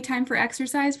going to make time for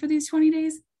exercise for these 20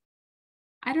 days?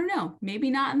 I don't know. Maybe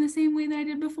not in the same way that I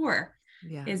did before.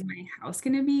 Yeah. Is my house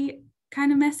going to be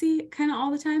kind of messy kind of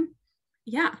all the time?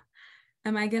 Yeah.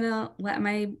 Am I going to let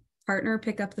my partner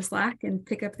pick up the slack and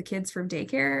pick up the kids from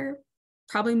daycare?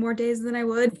 Probably more days than I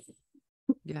would.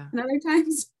 Yeah. And other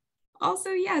times. Also,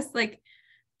 yes, like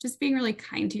just being really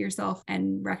kind to yourself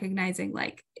and recognizing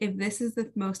like, if this is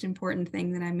the most important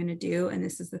thing that I'm going to do, and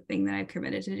this is the thing that I've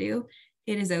committed to do,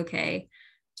 it is okay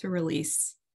to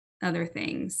release other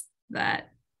things that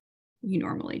you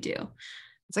normally do.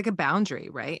 It's like a boundary,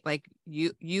 right? Like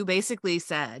you basically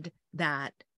said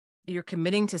that you're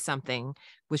committing to something,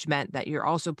 which meant that you're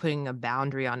also putting a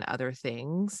boundary on other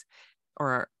things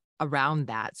or around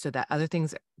that so that other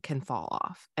things can fall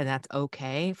off. And that's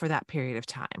okay for that period of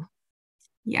time.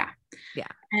 Yeah. Yeah.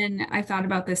 And I thought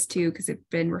about this too, because I've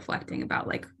been reflecting about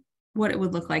like what it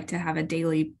would look like to have a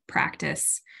daily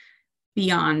practice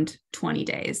beyond 20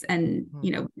 days. And, Mm-hmm.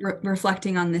 you know,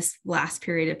 reflecting on this last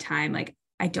period of time, like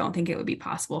I don't think it would be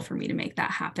possible for me to make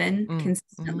that happen Mm-hmm.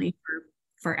 consistently for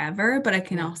forever. But I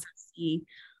can Yeah. also see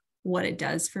what it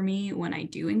does for me when I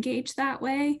do engage that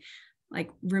way,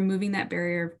 like removing that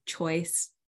barrier of choice,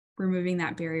 removing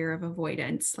that barrier of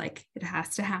avoidance. Like it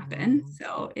has to happen. Mm-hmm.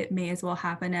 So it may as well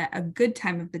happen at a good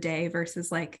time of the day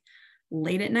versus like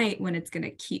late at night when it's going to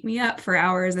keep me up for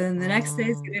hours and the next day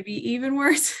is going to be even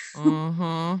worse. Mm-hmm.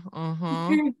 Mm-hmm.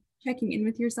 Kind of checking in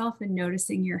with yourself and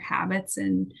noticing your habits.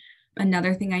 And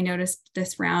another thing I noticed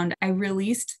this round, I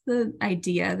released the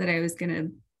idea that I was going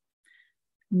to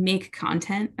make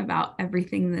content about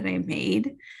everything that I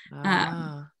made.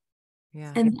 Ah,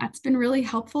 yeah. And that's been really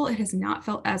helpful. It has not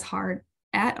felt as hard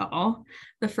at all.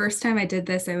 The first time I did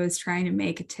this, I was trying to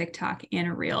make a TikTok and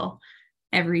a reel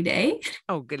every day.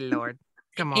 Oh, good Lord.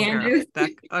 Come on, And girl. it That,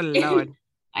 oh, was, Lord.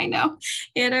 I know.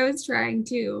 And I was trying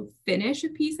to finish a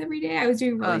piece every day. I was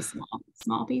doing really Uh,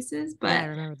 small pieces, yeah, I but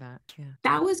remember that. Yeah.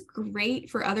 that was great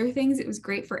for other things. It was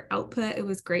great for output. It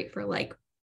was great for like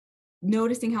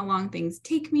noticing how long things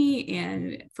take me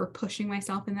and for pushing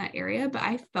myself in that area. But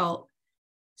I felt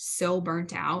so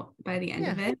burnt out by the end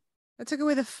Yeah. of it. That took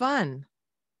away the fun.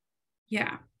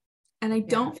 Yeah. And I Yeah.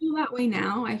 don't feel that way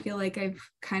now. I feel like I've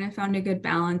kind of found a good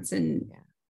balance Yeah.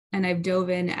 and I've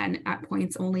dove in and at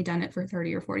points only done it for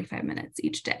 30 or 45 minutes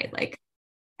each day. Yeah. Like,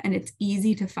 and it's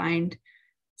easy to find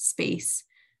space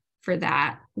for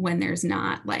that when there's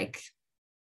not like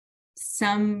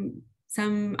some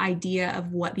idea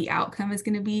of what the outcome is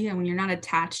going to be and when you're not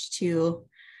attached to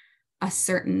a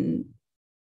certain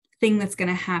thing that's going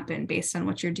to happen based on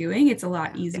what you're doing, it's a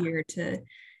lot Yeah. easier to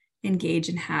engage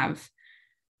and have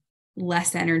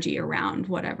less energy around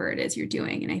whatever it is you're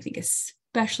doing. And I think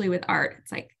especially with art,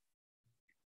 it's like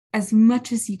as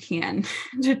much as you can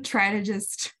to try to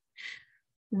just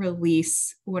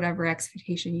release whatever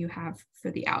expectation you have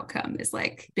for the outcome is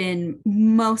like been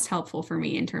most helpful for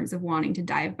me in terms of wanting to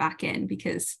dive back in,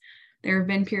 because there have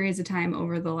been periods of time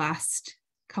over the last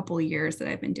couple of years that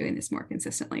I've been doing this more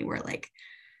consistently where like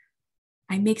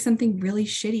I make something really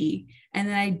shitty and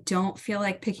then I don't feel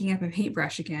like picking up a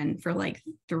paintbrush again for like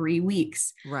 3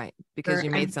 weeks. Right. Because Or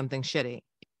you made I something shitty.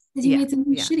 because you Yeah. made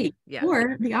something Yeah. shitty. Yeah.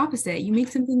 Or the opposite, you make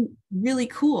something really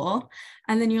cool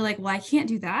and then you're like, well, I can't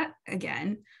do that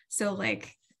again. So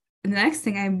like the next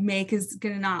thing I make is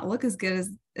gonna not look as good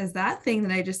as that thing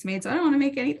that I just made. So I don't want to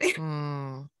make anything.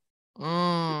 Mm.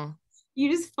 Mm. You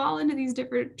just fall into these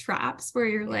different traps where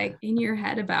you're Yeah. like in your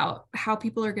head about how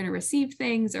people are going to receive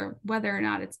things or whether or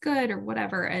not it's good or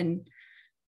whatever. And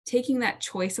taking that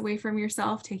choice away from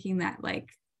yourself, taking that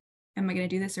like, am I going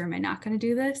to do this or am I not going to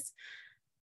do this?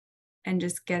 And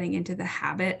just getting into the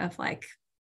habit of like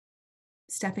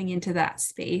stepping into that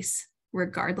space,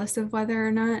 regardless of whether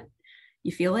or not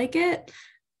you feel like it,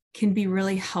 can be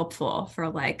really helpful for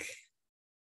like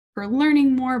for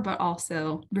learning more, but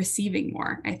also receiving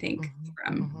more, I think, Mm-hmm.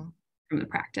 from Mm-hmm. from the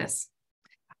practice.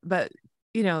 But,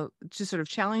 just sort of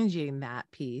challenging that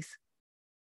piece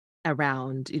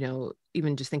around,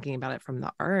 even just thinking about it from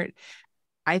the art,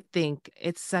 I think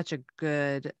it's such a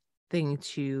good thing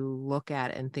to look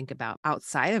at and think about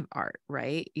outside of art,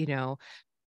 right?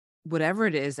 Whatever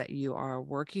it is that you are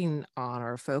working on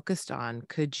or focused on,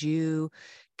 could you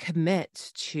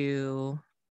commit to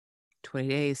 20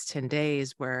 days, 10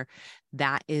 days where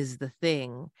that is the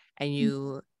thing and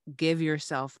you give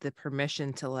yourself the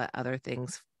permission to let other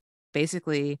things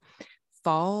basically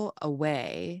fall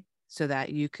away so that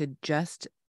you could just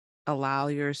allow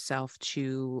yourself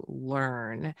to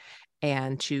learn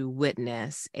and to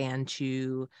witness and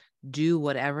to do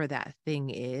whatever that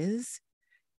thing is.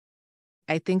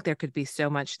 I think there could be so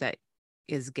much that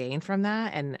is gained from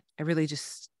that. And I really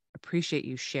just appreciate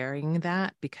you sharing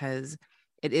that because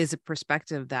it is a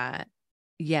perspective that,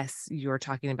 yes, you're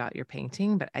talking about your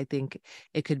painting, but I think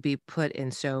it could be put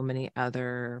in so many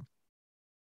other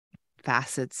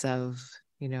facets of,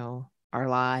 our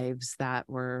lives that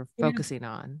we're Yeah. focusing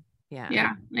on. Yeah.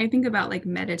 Yeah. I think about like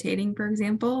meditating, for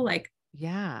example, like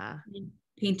Yeah.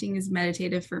 painting is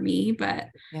meditative for me, but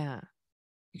Yeah.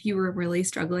 if you were really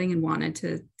struggling and wanted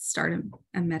to start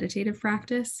a meditative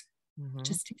practice, Hmm.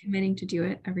 just committing to do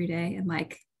it every day and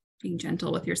like being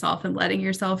gentle with yourself and letting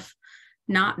yourself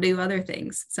not do other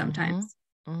things Hmm. sometimes.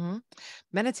 Hmm.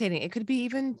 Meditating, it could be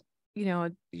even,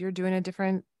 you're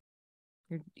doing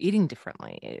you're eating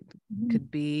differently. It Mhm.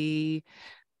 could be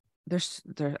I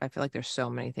feel like there's so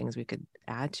many things we could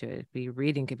add to it. It could be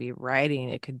reading, could be writing,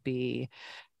 it could be,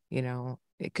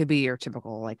 it could be your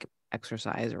typical like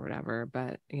exercise or whatever.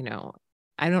 But,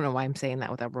 I don't know why I'm saying that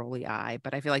with a rolly eye,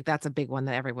 but I feel like that's a big one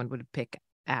that everyone would pick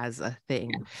as a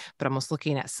thing. But I'm almost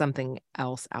looking at something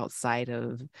else outside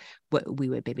of what we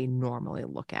would maybe normally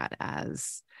look at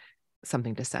as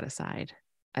something to set aside.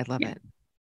 I love Yeah. it.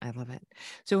 I love it.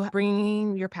 So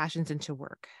bringing your passions into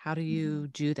work, how do you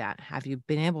do that? Have you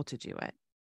been able to do it?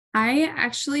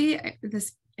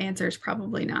 This answer is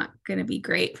probably not going to be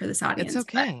great for this It's audience,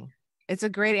 but okay. It's a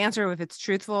great answer. If it's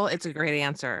truthful, it's a great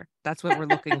answer. That's what we're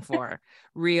looking for.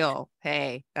 Real.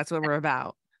 Hey, that's what we're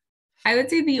about. I would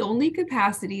say the only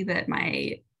capacity that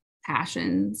my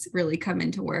passions really come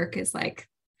into work is like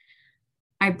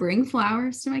I bring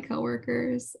flowers to my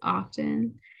coworkers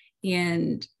often,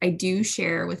 and I do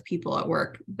share with people at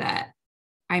work that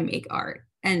I make art,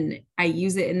 and I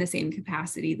use it in the same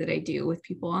capacity that I do with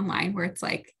people online, where it's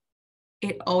like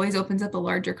it always opens up a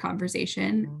larger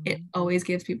conversation. It Mm-hmm. always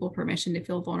gives people permission to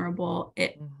feel vulnerable.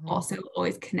 It Mm-hmm. also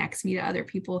always connects me to other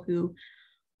people who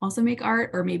also make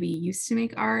art or maybe used to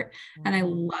make art. And I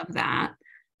Mm-hmm. love that.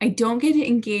 I don't get to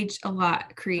engage a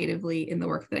lot creatively in the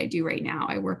work that I do right now.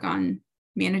 I work on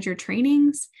manager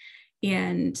trainings,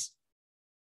 and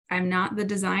I'm not the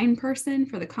design person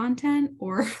for the content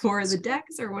or for the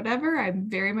decks or whatever. I'm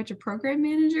very much a program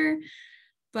manager.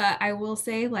 But I will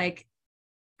say, like,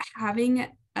 having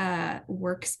a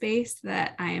workspace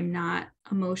that I am not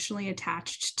emotionally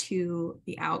attached to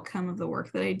the outcome of the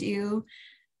work that I do,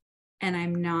 and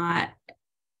I'm not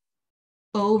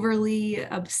overly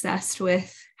obsessed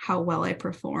with how well I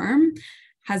perform,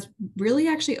 has really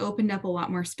actually opened up a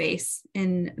lot more space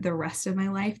in the rest of my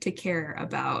life to care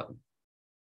about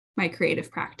my creative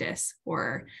practice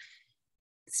or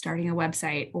starting a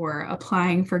website or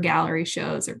applying for gallery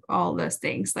shows or all those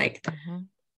things. Like Mm-hmm.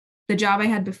 the job I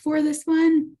had before this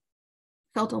one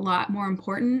felt a lot more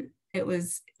important. It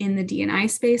was in the D&I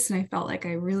space, and I felt like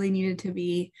I really needed to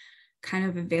be kind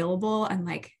of available and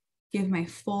like give my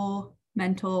full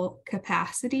mental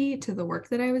capacity to the work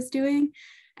that I was doing.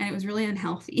 And it was really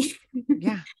unhealthy.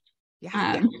 Yeah. Yeah.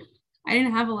 Yeah. um, I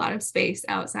didn't have a lot of space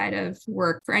outside of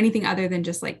work for anything other than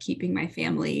just like keeping my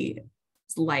family's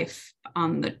life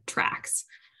on the tracks.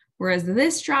 Whereas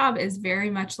this job is very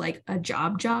much like a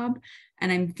job.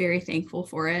 And I'm very thankful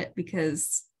for it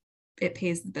because it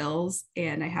pays the bills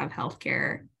and I have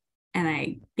healthcare and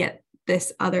I get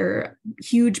this other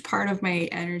huge part of my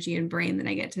energy and brain that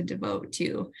I get to devote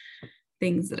to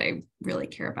things that I really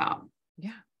care about.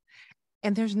 Yeah.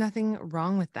 And there's nothing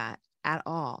wrong with that at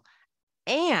all.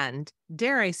 And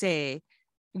dare I say,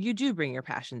 you do bring your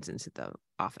passions into the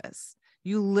office.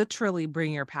 You literally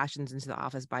bring your passions into the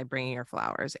office by bringing your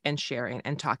flowers and sharing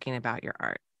and talking about your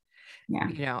art,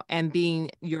 Yeah. and being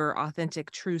your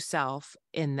authentic, true self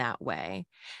in that way.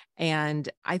 And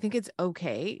I think it's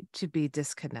okay to be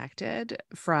disconnected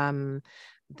from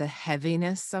the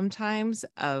heaviness sometimes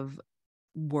of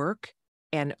work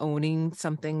and owning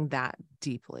something that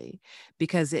deeply,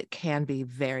 because it can be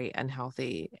very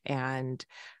unhealthy. And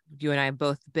you and I have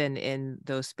both been in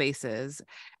those spaces,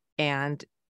 and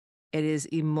it is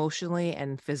emotionally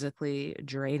and physically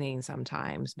draining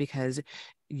sometimes because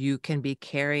you can be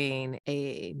carrying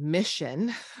a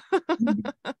mission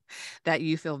that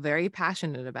you feel very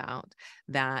passionate about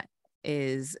that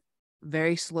is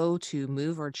very slow to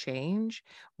move or change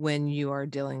when you are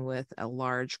dealing with a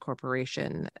large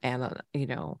corporation and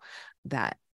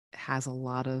that has a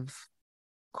lot of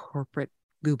corporate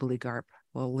goobly garp,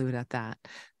 we'll leave it at that,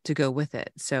 to go with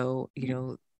it. So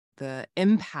the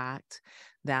impact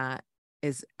that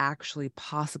is actually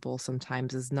possible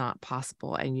sometimes is not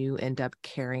possible, and you end up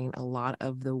carrying a lot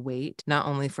of the weight, not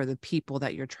only for the people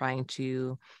that you're trying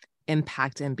to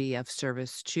impact and be of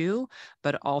service to,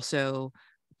 but also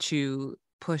to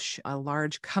push a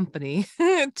large company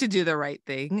to do the right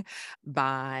thing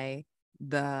by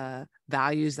the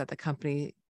values that the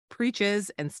company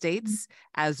preaches and states,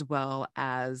 as well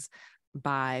as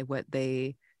by what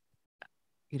they,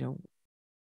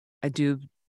 I do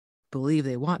believe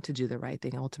they want to do the right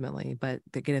thing ultimately, but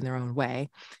they get in their own way,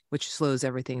 which slows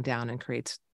everything down and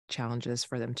creates challenges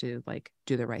for them to like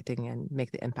do the right thing and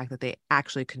make the impact that they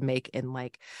actually could make in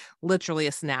like literally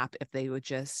a snap if they would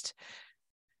just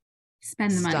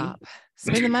Spend the money. stop,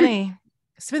 spend the money,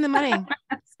 spend the money,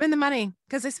 spend the money,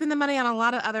 because they spend the money on a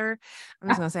lot of other, I'm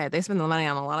just Yeah. gonna say it, they spend the money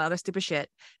on a lot of other stupid shit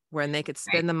when they could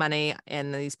Right. spend the money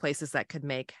in these places that could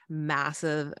make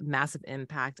massive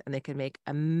impact, and they could make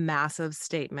a massive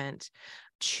statement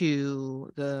to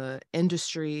the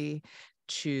industry,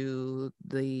 to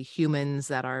the humans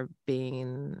that are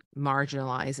being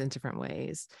marginalized in different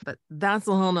ways. But that's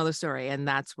a whole nother story, and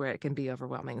that's where it can be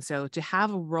overwhelming. So to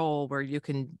have a role where you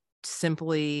can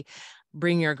simply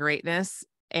bring your greatness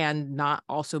and not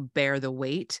also bear the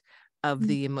weight of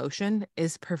the emotion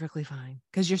is perfectly fine,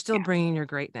 because you're still Yeah. bringing your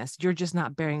greatness. You're just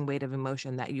not bearing weight of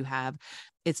emotion that you have.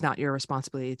 It's not your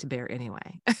responsibility to bear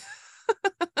anyway.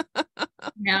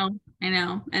 No, I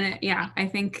know. And yeah, I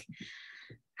think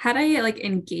had I like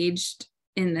engaged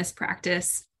in this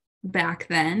practice back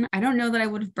then, I don't know that I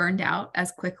would have burned out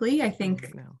as quickly. I Oh,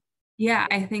 think, no. yeah,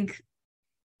 I think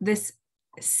this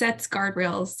sets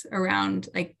guardrails around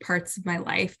like parts of my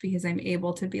life, because I'm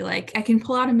able to be like, I can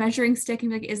pull out a measuring stick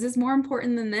and be like, is this more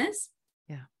important than this?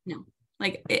 Yeah. No,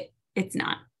 like it's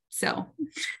not. So,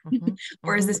 Mhm,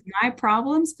 or is mhm, this my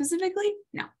problem specifically?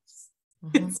 No,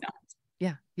 mhm. it's not.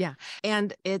 Yeah, yeah.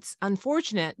 And it's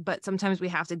unfortunate, but sometimes we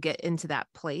have to get into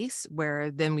that place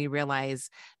where then we realize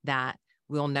that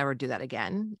we'll never do that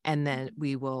again. And then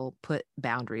we will put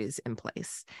boundaries in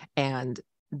place. And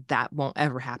that won't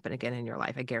ever happen again in your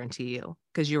life, I guarantee you,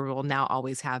 because you will now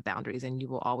always have boundaries, and you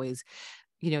will always,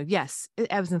 yes, it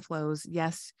ebbs and flows.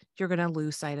 Yes, you're going to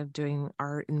lose sight of doing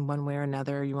art in one way or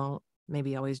another. You won't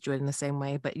maybe always do it in the same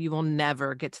way, but you will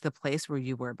never get to the place where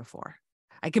you were before.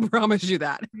 I can promise you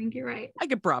that. I think you're right. I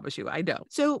can promise you, I know.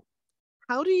 So,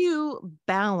 how do you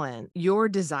balance your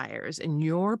desires and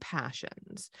your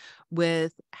passions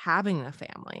with having a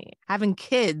family, having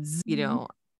kids, Mhm.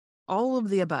 all of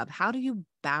the above? How do you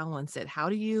balance it? How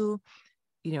do you,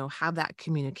 have that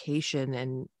communication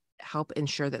and help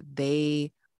ensure that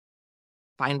they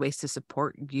find ways to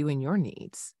support you and your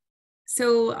needs?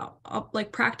 So,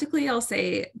 like practically, I'll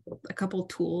say a couple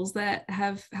tools that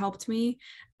have helped me.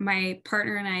 My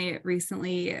partner and I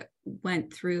recently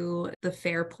went through the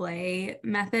fair play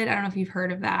method. I don't know if you've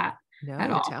heard of that at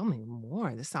No, all. tell me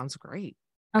more. This sounds great.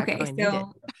 I Okay, probably need it.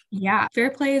 so yeah,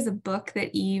 Fair Play is a book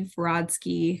that Eve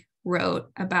Brodsky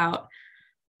wrote about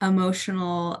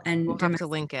emotional We'll and have to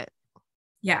link it.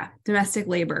 domestic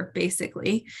labor,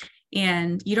 basically.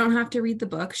 And you don't have to read the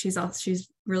book. She's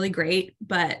really great,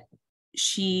 but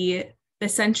she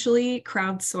essentially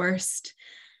crowdsourced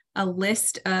a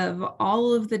list of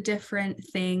all of the different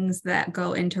things that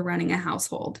go into running a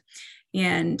household.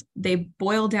 And they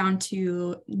boil down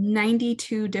to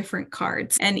 92 different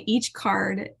cards. And each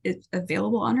card is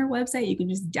available on her website. You can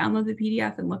just download the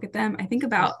PDF and look at them. I think So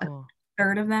about a cool.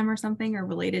 third of them or something are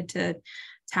related to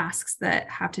tasks that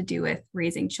have to do with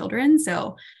raising children.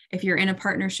 So if you're in a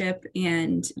partnership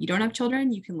and you don't have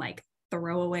children, you can like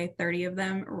throw away 30 of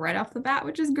them right off the bat,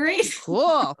 which is great.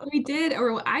 Cool.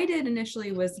 What I did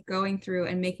initially was going through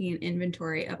and making an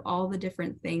inventory of all the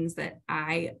different things that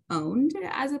I owned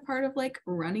as a part of like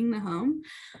running the home.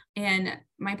 And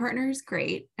my partner is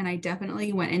great. And I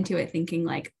definitely went into it thinking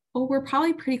like, oh, we're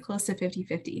probably pretty close to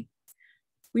 50-50.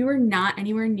 We were not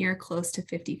anywhere near close to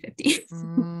 50-50.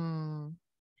 Mm,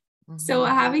 So mhm.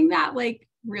 having that like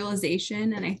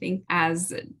realization, and I think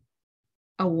as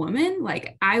a woman,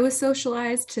 like I was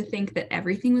socialized to think that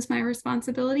everything was my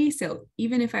responsibility. So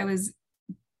even if I was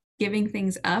giving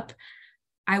things up,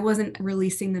 I wasn't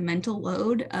releasing the mental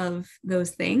load of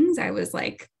those things. I was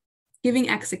like giving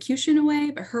execution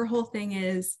away. But her whole thing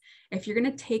is if you're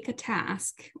going to take a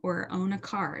task or own a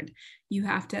card, you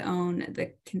have to own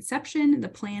the conception, the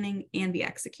planning, and the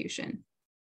execution.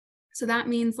 So that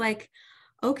means like,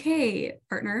 okay,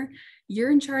 partner,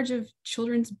 you're in charge of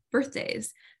children's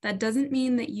birthdays. That doesn't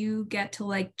mean that you get to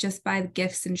like just buy the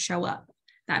gifts and show up.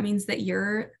 That means that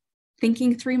you're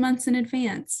thinking 3 months in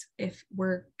advance. If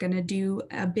we're going to do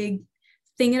a big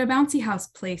thing at a bouncy house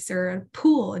place or a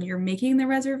pool, and you're making the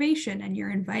reservation and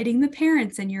you're inviting the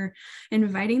parents and you're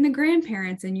inviting the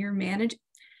grandparents and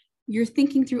you're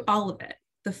thinking through all of it,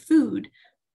 the food,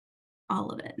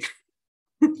 all of it.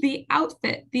 The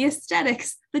outfit, the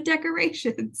aesthetics, the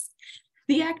decorations,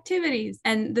 the activities.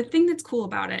 And the thing that's cool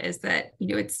about it is that,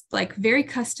 it's like very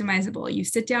customizable. You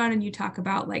sit down and you talk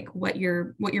about like what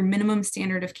your minimum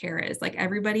standard of care is. Like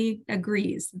everybody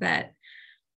agrees that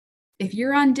if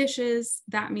you're on dishes,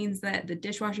 that means that the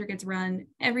dishwasher gets run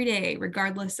every day,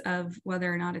 regardless of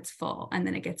whether or not it's full. And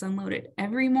then it gets unloaded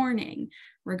every morning,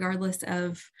 regardless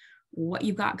of what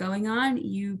you've got going on.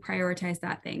 You prioritize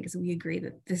that thing because we agree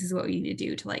that this is what we need to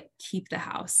do to like keep the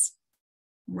house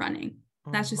running.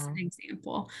 That's just an Mhm.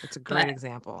 example. It's a great But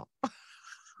example.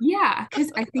 yeah,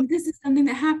 because I think this is something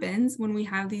that happens when we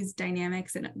have these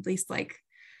dynamics, and at least like,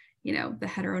 the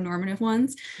heteronormative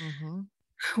ones, Mhm.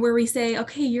 where we say,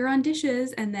 okay, you're on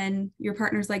dishes. And then your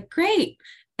partner's like, great.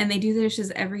 And they do the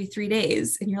dishes every 3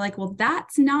 days. And you're like, well,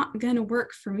 that's not going to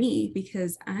work for me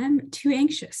because I'm too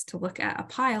anxious to look at a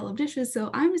pile of dishes. So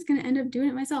I'm just going to end up doing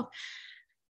it myself.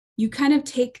 You kind of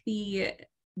take the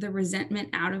the resentment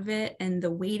out of it and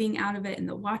the waiting out of it and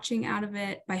the watching out of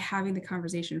it by having the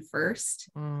conversation first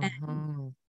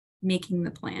and making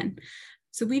the plan.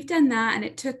 So we've done that, and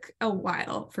it took a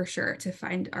while for sure to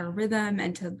find our rhythm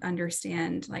and to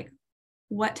understand like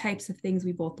what types of things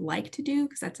we both like to do,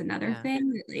 because that's another thing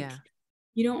that, like,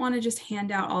 you don't want to just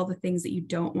hand out all the things that you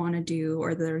don't want to do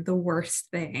or the worst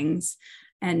things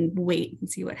and wait and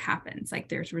see what happens. Like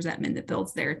there's resentment that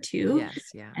builds there too. Yes.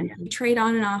 Yeah. And we trade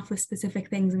on and off with specific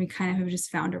things, and we kind of have just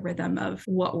found a rhythm of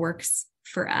what works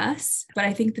for us. But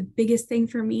I think the biggest thing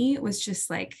for me was just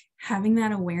like having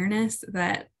that awareness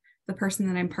that the person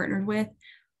that I'm partnered with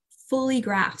fully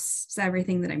grasps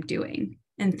everything that I'm doing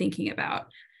and thinking about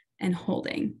and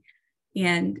holding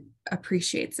and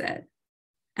appreciates it.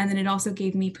 And then it also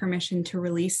gave me permission to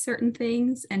release certain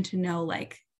things and to know,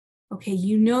 like, okay,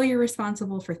 you know, you're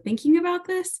responsible for thinking about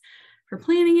this, for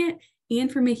planning it,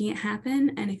 and for making it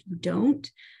happen. And if you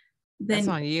don't, then that's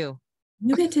on you.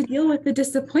 You get to deal with the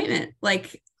disappointment.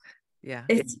 Like, yeah,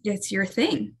 it's your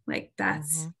thing. Like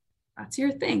that's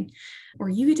your thing. Or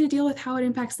you get to deal with how it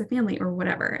impacts the family or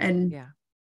whatever. And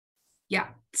yeah.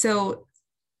 So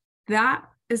that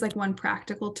is like one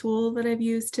practical tool that I've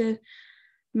used to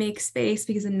make space,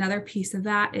 because another piece of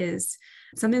that is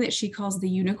something that she calls the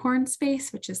unicorn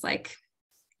space, which is like,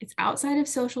 it's outside of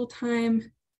social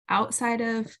time, outside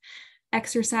of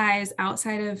exercise,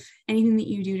 outside of anything that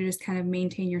you do to just kind of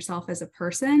maintain yourself as a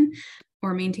person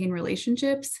or maintain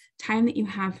relationships, time that you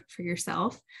have for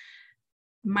yourself.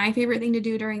 My favorite thing to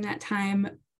do during that time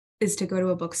is to go to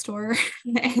a bookstore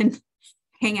and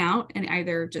hang out and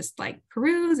either just like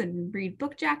peruse and read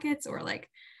book jackets, or like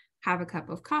have a cup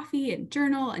of coffee and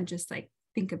journal and just like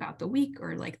think about the week,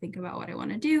 or like think about what I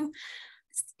want to do.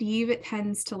 Steve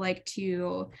tends to like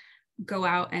to go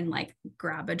out and like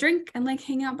grab a drink and like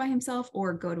hang out by himself,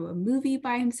 or go to a movie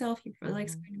by himself. He really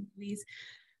likes going to movies.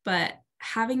 But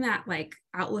having that like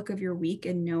outlook of your week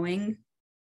and knowing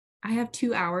I have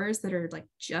 2 hours that are like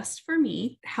just for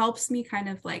me helps me kind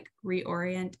of like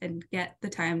reorient and get the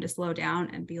time to slow down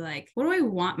and be like, what do I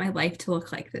want my life to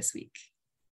look like this week?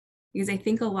 Because I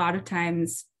think a lot of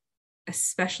times,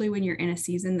 especially when you're in a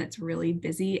season that's really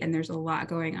busy and there's a lot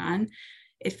going on,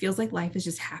 it feels like life is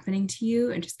just happening to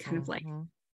you and just kind of like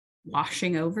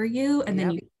washing over you. And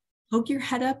then you poke your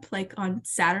head up like on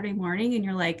Saturday morning and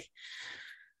you're like,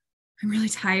 I'm really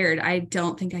tired. I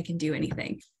don't think I can do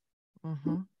anything.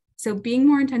 So being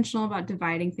more intentional about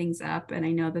dividing things up. And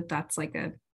I know that that's like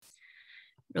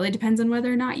really depends on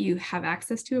whether or not you have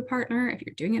access to a partner. If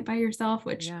you're doing it by yourself,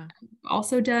 which I've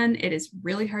also done, it is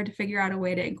really hard to figure out a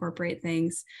way to incorporate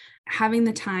things. Having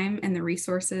the time and the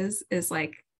resources is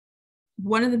like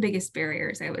one of the biggest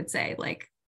barriers, I would say, like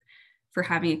for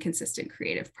having a consistent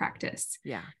creative practice.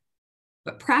 Yeah.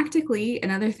 But practically,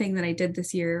 another thing that I did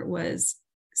this year was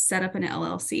set up an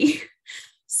LLC.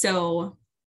 So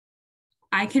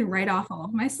I can write off all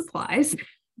of my supplies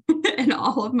and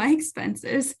all of my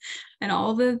expenses and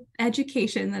all the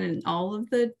education and all of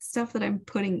the stuff that I'm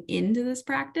putting into this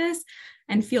practice,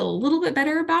 and feel a little bit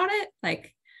better about it.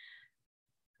 Like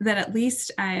that at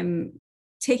least I'm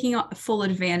taking full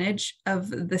advantage of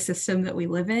the system that we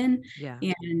live in,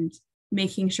 and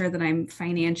making sure that I'm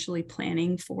financially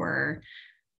planning for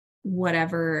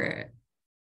whatever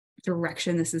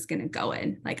direction this is going to go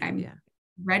in. Like I'm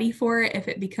ready for it if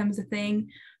it becomes a thing,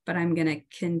 but I'm going to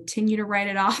continue to write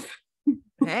it off.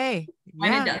 Hey,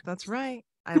 yeah, that's right.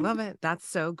 I love it. That's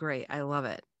so great. I love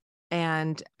it.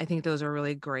 And I think those are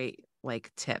really great,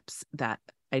 like tips that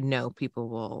I know people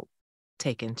will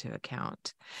take into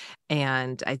account.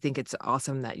 And I think it's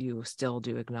awesome that you still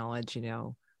do acknowledge,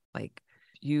 like,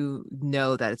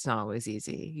 that it's not always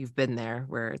easy. You've been there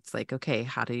where it's like, okay,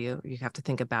 how do you have to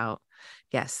think about,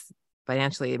 yes,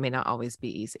 financially, it may not always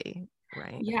be easy.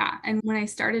 Right. Yeah. And when I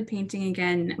started painting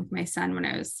again with my son, when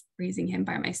I was raising him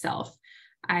by myself,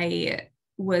 I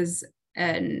was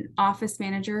an office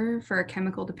manager for a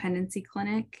chemical dependency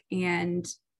clinic. And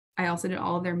I also did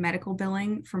all of their medical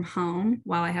billing from home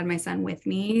while I had my son with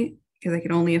me, because I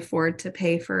could only afford to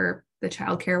pay for the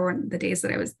childcare the days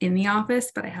that I was in the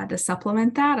office, but I had to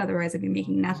supplement that. Otherwise I'd be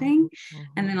making nothing.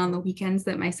 And then on the weekends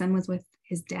that my son was with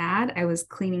his dad, I was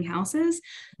cleaning houses.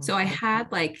 So I had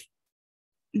like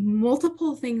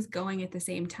multiple things going at the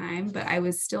same time, but I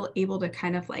was still able to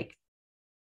kind of like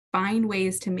find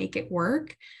ways to make it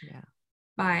work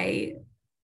by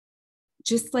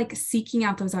just like seeking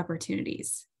out those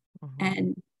opportunities.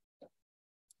 And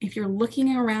if you're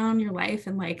looking around your life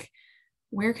and like,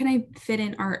 where can I fit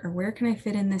in art, or where can I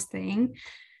fit in this thing?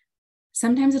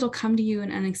 Sometimes it'll come to you in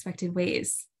unexpected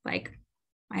ways. Like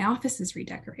my office is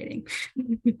redecorating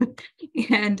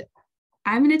and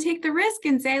I'm going to take the risk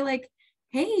and say like,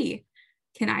 hey,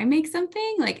 can I make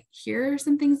something? Like, here are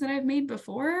some things that I've made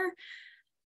before.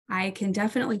 I can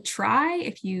definitely try.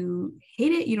 If you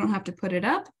hate it, you don't have to put it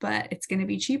up, but it's going to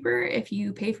be cheaper if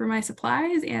you pay for my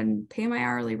supplies and pay my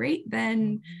hourly rate,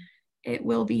 then it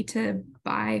will be to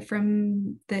buy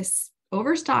from this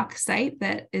overstock site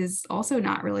that is also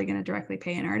not really going to directly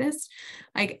pay an artist.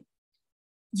 Like,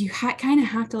 you kind of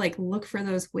have to like look for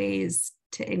those ways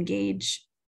to engage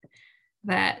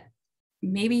that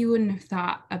maybe you wouldn't have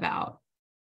thought about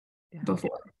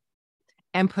before.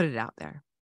 And put it out there.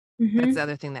 That's the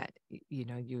other thing that, you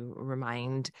know, you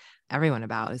remind everyone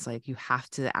about is like, you have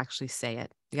to actually say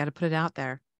it. You got to put it out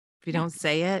there. If you don't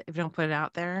say it, if you don't put it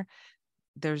out there,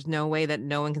 there's no way that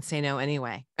no one can say no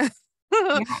anyway.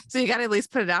 So you got to at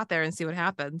least put it out there and see what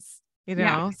happens, you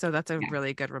know? So that's a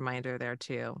really good reminder there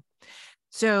too.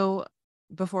 So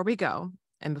before we go,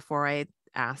 and before I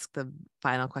ask the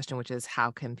final question, which is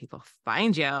how can people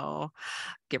find you?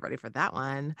 Get ready for that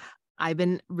one. I've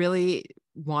been really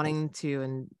wanting to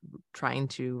and trying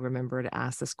to remember to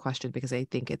ask this question because I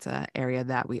think it's an area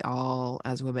that we all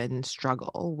as women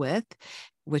struggle with,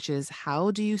 which is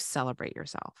how do you celebrate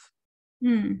yourself?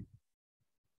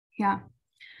 Yeah.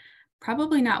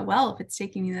 Probably not well if it's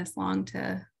taking me this long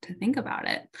to think about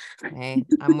it. Hey,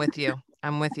 I'm with you.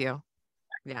 I'm with you.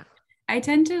 Yeah. I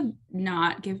tend to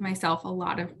not give myself a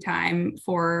lot of time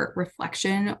for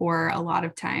reflection or a lot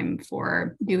of time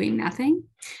for doing nothing.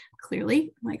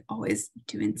 Clearly, I'm like always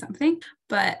doing something.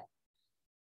 But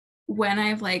when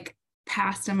I've like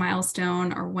passed a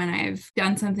milestone or when I've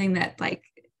done something that like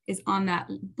is on that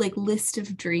like list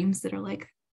of dreams that are like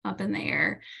up in the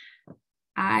air,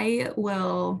 I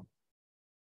will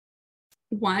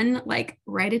like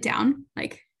write it down.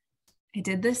 Like, I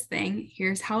did this thing.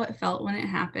 Here's how it felt when it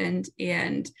happened.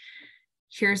 And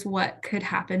here's what could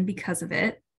happen because of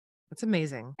it. That's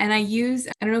amazing. And I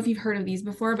don't know if you've heard of these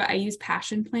before, but I use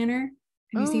Passion Planner.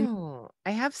 Have you seen? Oh,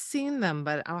 I have seen them,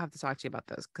 but I'll have to talk to you about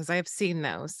those because I have seen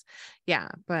those. Yeah,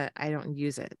 but I don't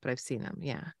use it, but I've seen them.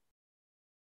 Yeah.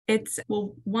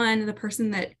 Well, the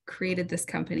person that created this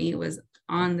company was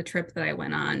on the trip that I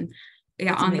went on. Yeah,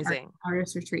 That's on amazing. the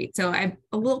artist retreat. So I'm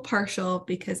a little partial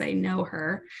because I know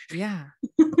her. Yeah.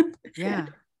 Yeah.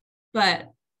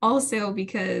 But also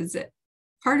because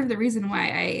part of the reason why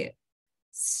I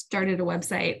started a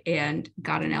website and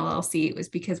got an LLC was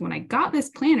because when I got this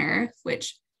planner,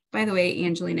 which by the way,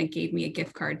 Angelina gave me a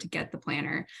gift card to get the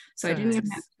planner. So I didn't even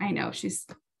have, I know she's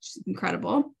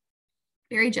incredible,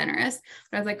 very generous.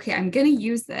 But I was like, okay, I'm going to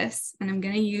use this and I'm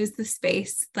going to use the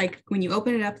space. Like when you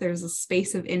open it up, there's a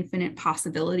space of infinite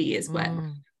possibility is what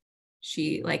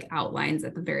she like outlines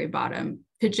at the very bottom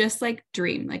to just like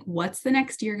dream, like what's the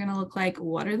next year going to look like?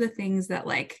 What are the things that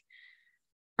like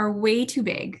are way too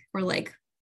big or like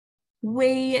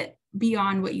way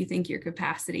beyond what you think your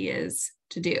capacity is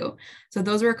to do? So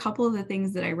those were a couple of the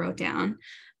things that I wrote down.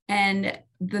 And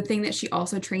the thing that she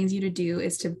also trains you to do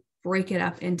is to break it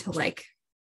up into like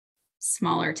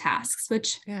smaller tasks,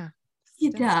 which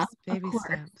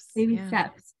baby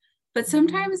steps. But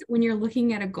sometimes when you're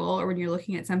looking at a goal or when you're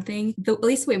looking at something, at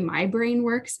least the way my brain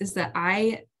works is that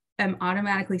I am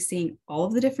automatically seeing all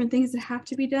of the different things that have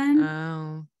to be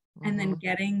done and then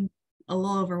getting a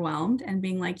little overwhelmed and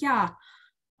being like, yeah,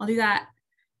 I'll do that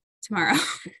tomorrow.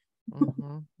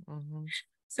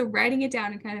 So writing it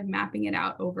down and kind of mapping it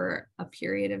out over a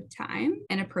period of time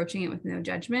and approaching it with no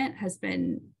judgment has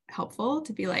been helpful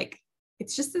to be like,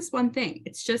 it's just this one thing.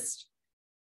 It's just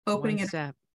opening it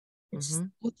up. It's just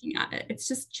looking at it. It's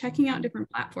just checking out different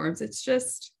platforms. It's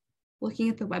just looking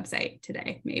at the website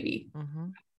today, maybe.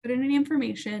 Put in any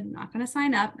information, not going to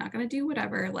sign up, not going to do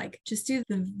whatever, like just do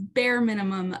the bare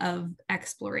minimum of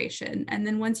exploration. And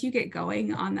then once you get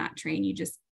going on that train, you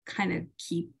just kind of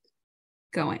keep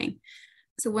going.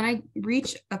 So when I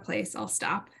reach a place, I'll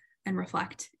stop and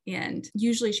reflect. And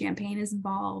usually champagne is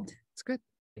involved. It's good.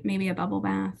 Maybe a bubble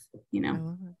bath, you know. I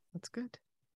love it. That's good.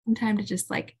 Some time to just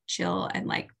like chill and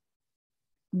like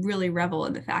really revel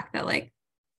in the fact that like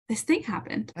this thing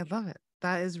happened. I love it.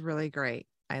 That is really great.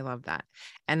 I love that.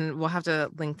 And we'll have to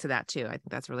link to that too. I think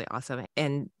that's really awesome.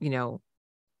 And, you know,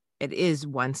 it is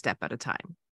one step at a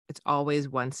time. It's always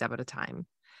one step at a time.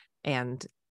 And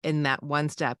in that one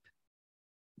step,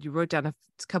 you wrote down a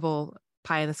couple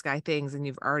pie in the sky things and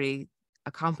you've already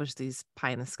accomplished these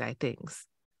pie in the sky things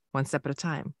one step at a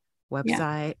time.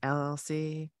 Website,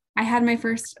 LLC. I had my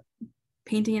first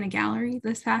painting in a gallery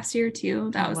this past year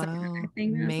too. That was like a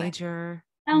thing. That Major.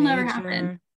 Like, that'll never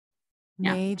happen.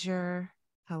 Major.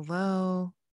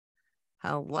 Hello.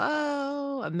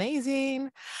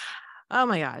 Amazing. Oh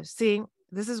my gosh. See,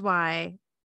 this is why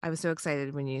I was so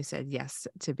excited when you said yes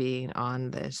to being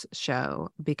on this show,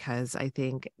 because I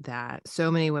think that so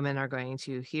many women are going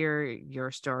to hear your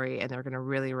story and they're going to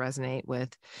really resonate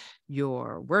with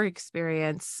your work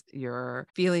experience, your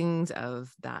feelings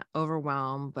of that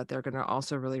overwhelm, but they're going to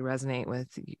also really resonate with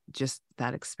just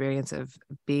that experience of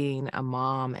being a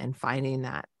mom and finding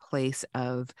that place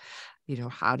of,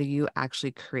 how do you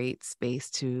actually create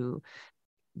space to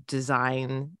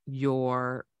design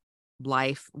your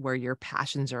life where your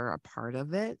passions are a part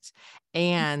of it,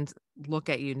 and look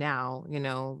at you now,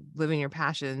 living your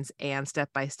passions, and step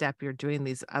by step you're doing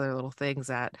these other little things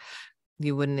that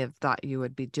you wouldn't have thought you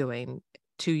would be doing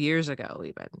 2 years ago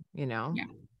even. Yeah. It's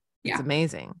Yeah.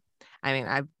 amazing. I mean,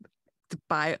 I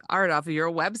buy art off of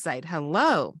your website.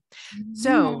 Hello.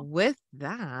 So No. with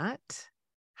that,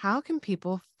 how can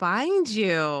people find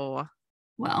you?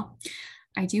 Well,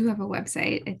 I do have a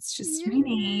website. It's just my Yay.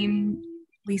 name,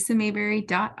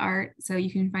 lisamaberry.art. So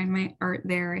you can find my art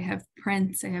there. I have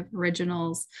prints, I have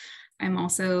originals. I'm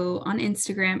also on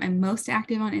Instagram. I'm most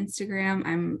active on Instagram.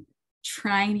 I'm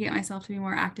trying to get myself to be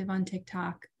more active on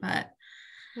TikTok, but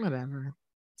Whatever.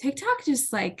 TikTok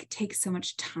just like takes so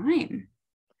much time.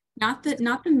 Not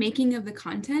the making of the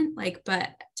content, like, but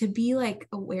to be like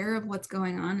aware of what's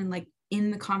going on and like in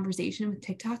the conversation with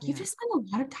TikTok, you Yeah. just spend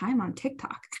a lot of time on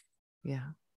TikTok.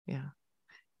 Yeah. Yeah.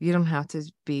 You don't have to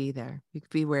be there. You could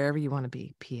be wherever you want to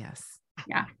be. P.S.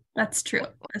 Yeah, that's true.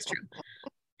 That's true.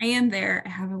 I am there. I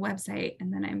have a website,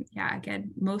 and then I'm, yeah,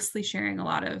 again, mostly sharing a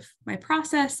lot of my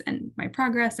process and my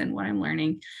progress and what I'm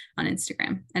learning on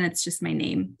Instagram. And it's just my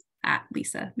name at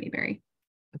Lisa Maberry.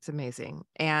 It's amazing.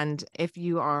 And if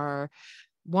you are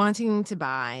wanting to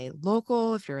buy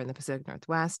local, if you're in the Pacific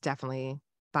Northwest, definitely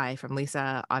buy from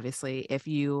Lisa. Obviously, if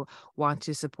you want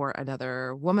to support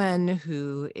another woman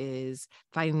who is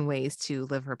finding ways to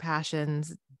live her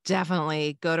passions,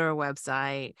 definitely go to her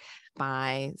website,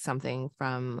 buy something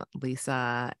from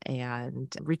Lisa,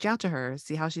 and reach out to her,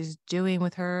 see how she's doing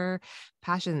with her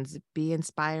passions, be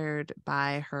inspired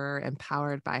by her,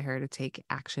 empowered by her to take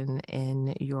action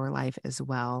in your life as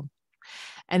well.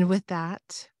 And with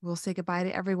that, we'll say goodbye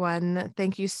to everyone.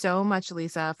 Thank you so much,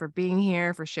 Lisa, for being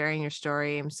here, for sharing your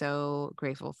story. I'm so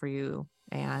grateful for you.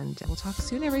 And we'll talk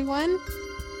soon, everyone.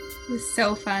 It was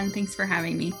so fun. Thanks for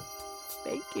having me.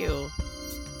 Thank you.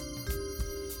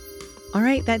 All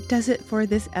right, that does it for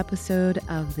this episode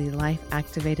of the Life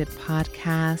Activated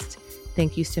podcast.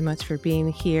 Thank you so much for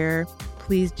being here.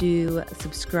 Please do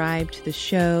subscribe to the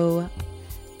show.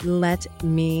 Let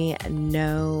me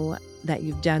know that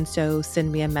you've done so.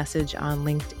 Send me a message on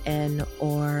LinkedIn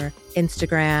or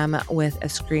Instagram with a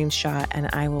screenshot, and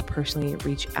I will personally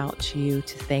reach out to you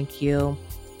to thank you.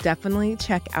 Definitely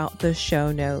check out the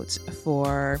show notes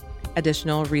for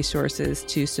additional resources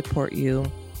to support you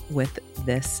with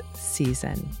this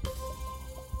season.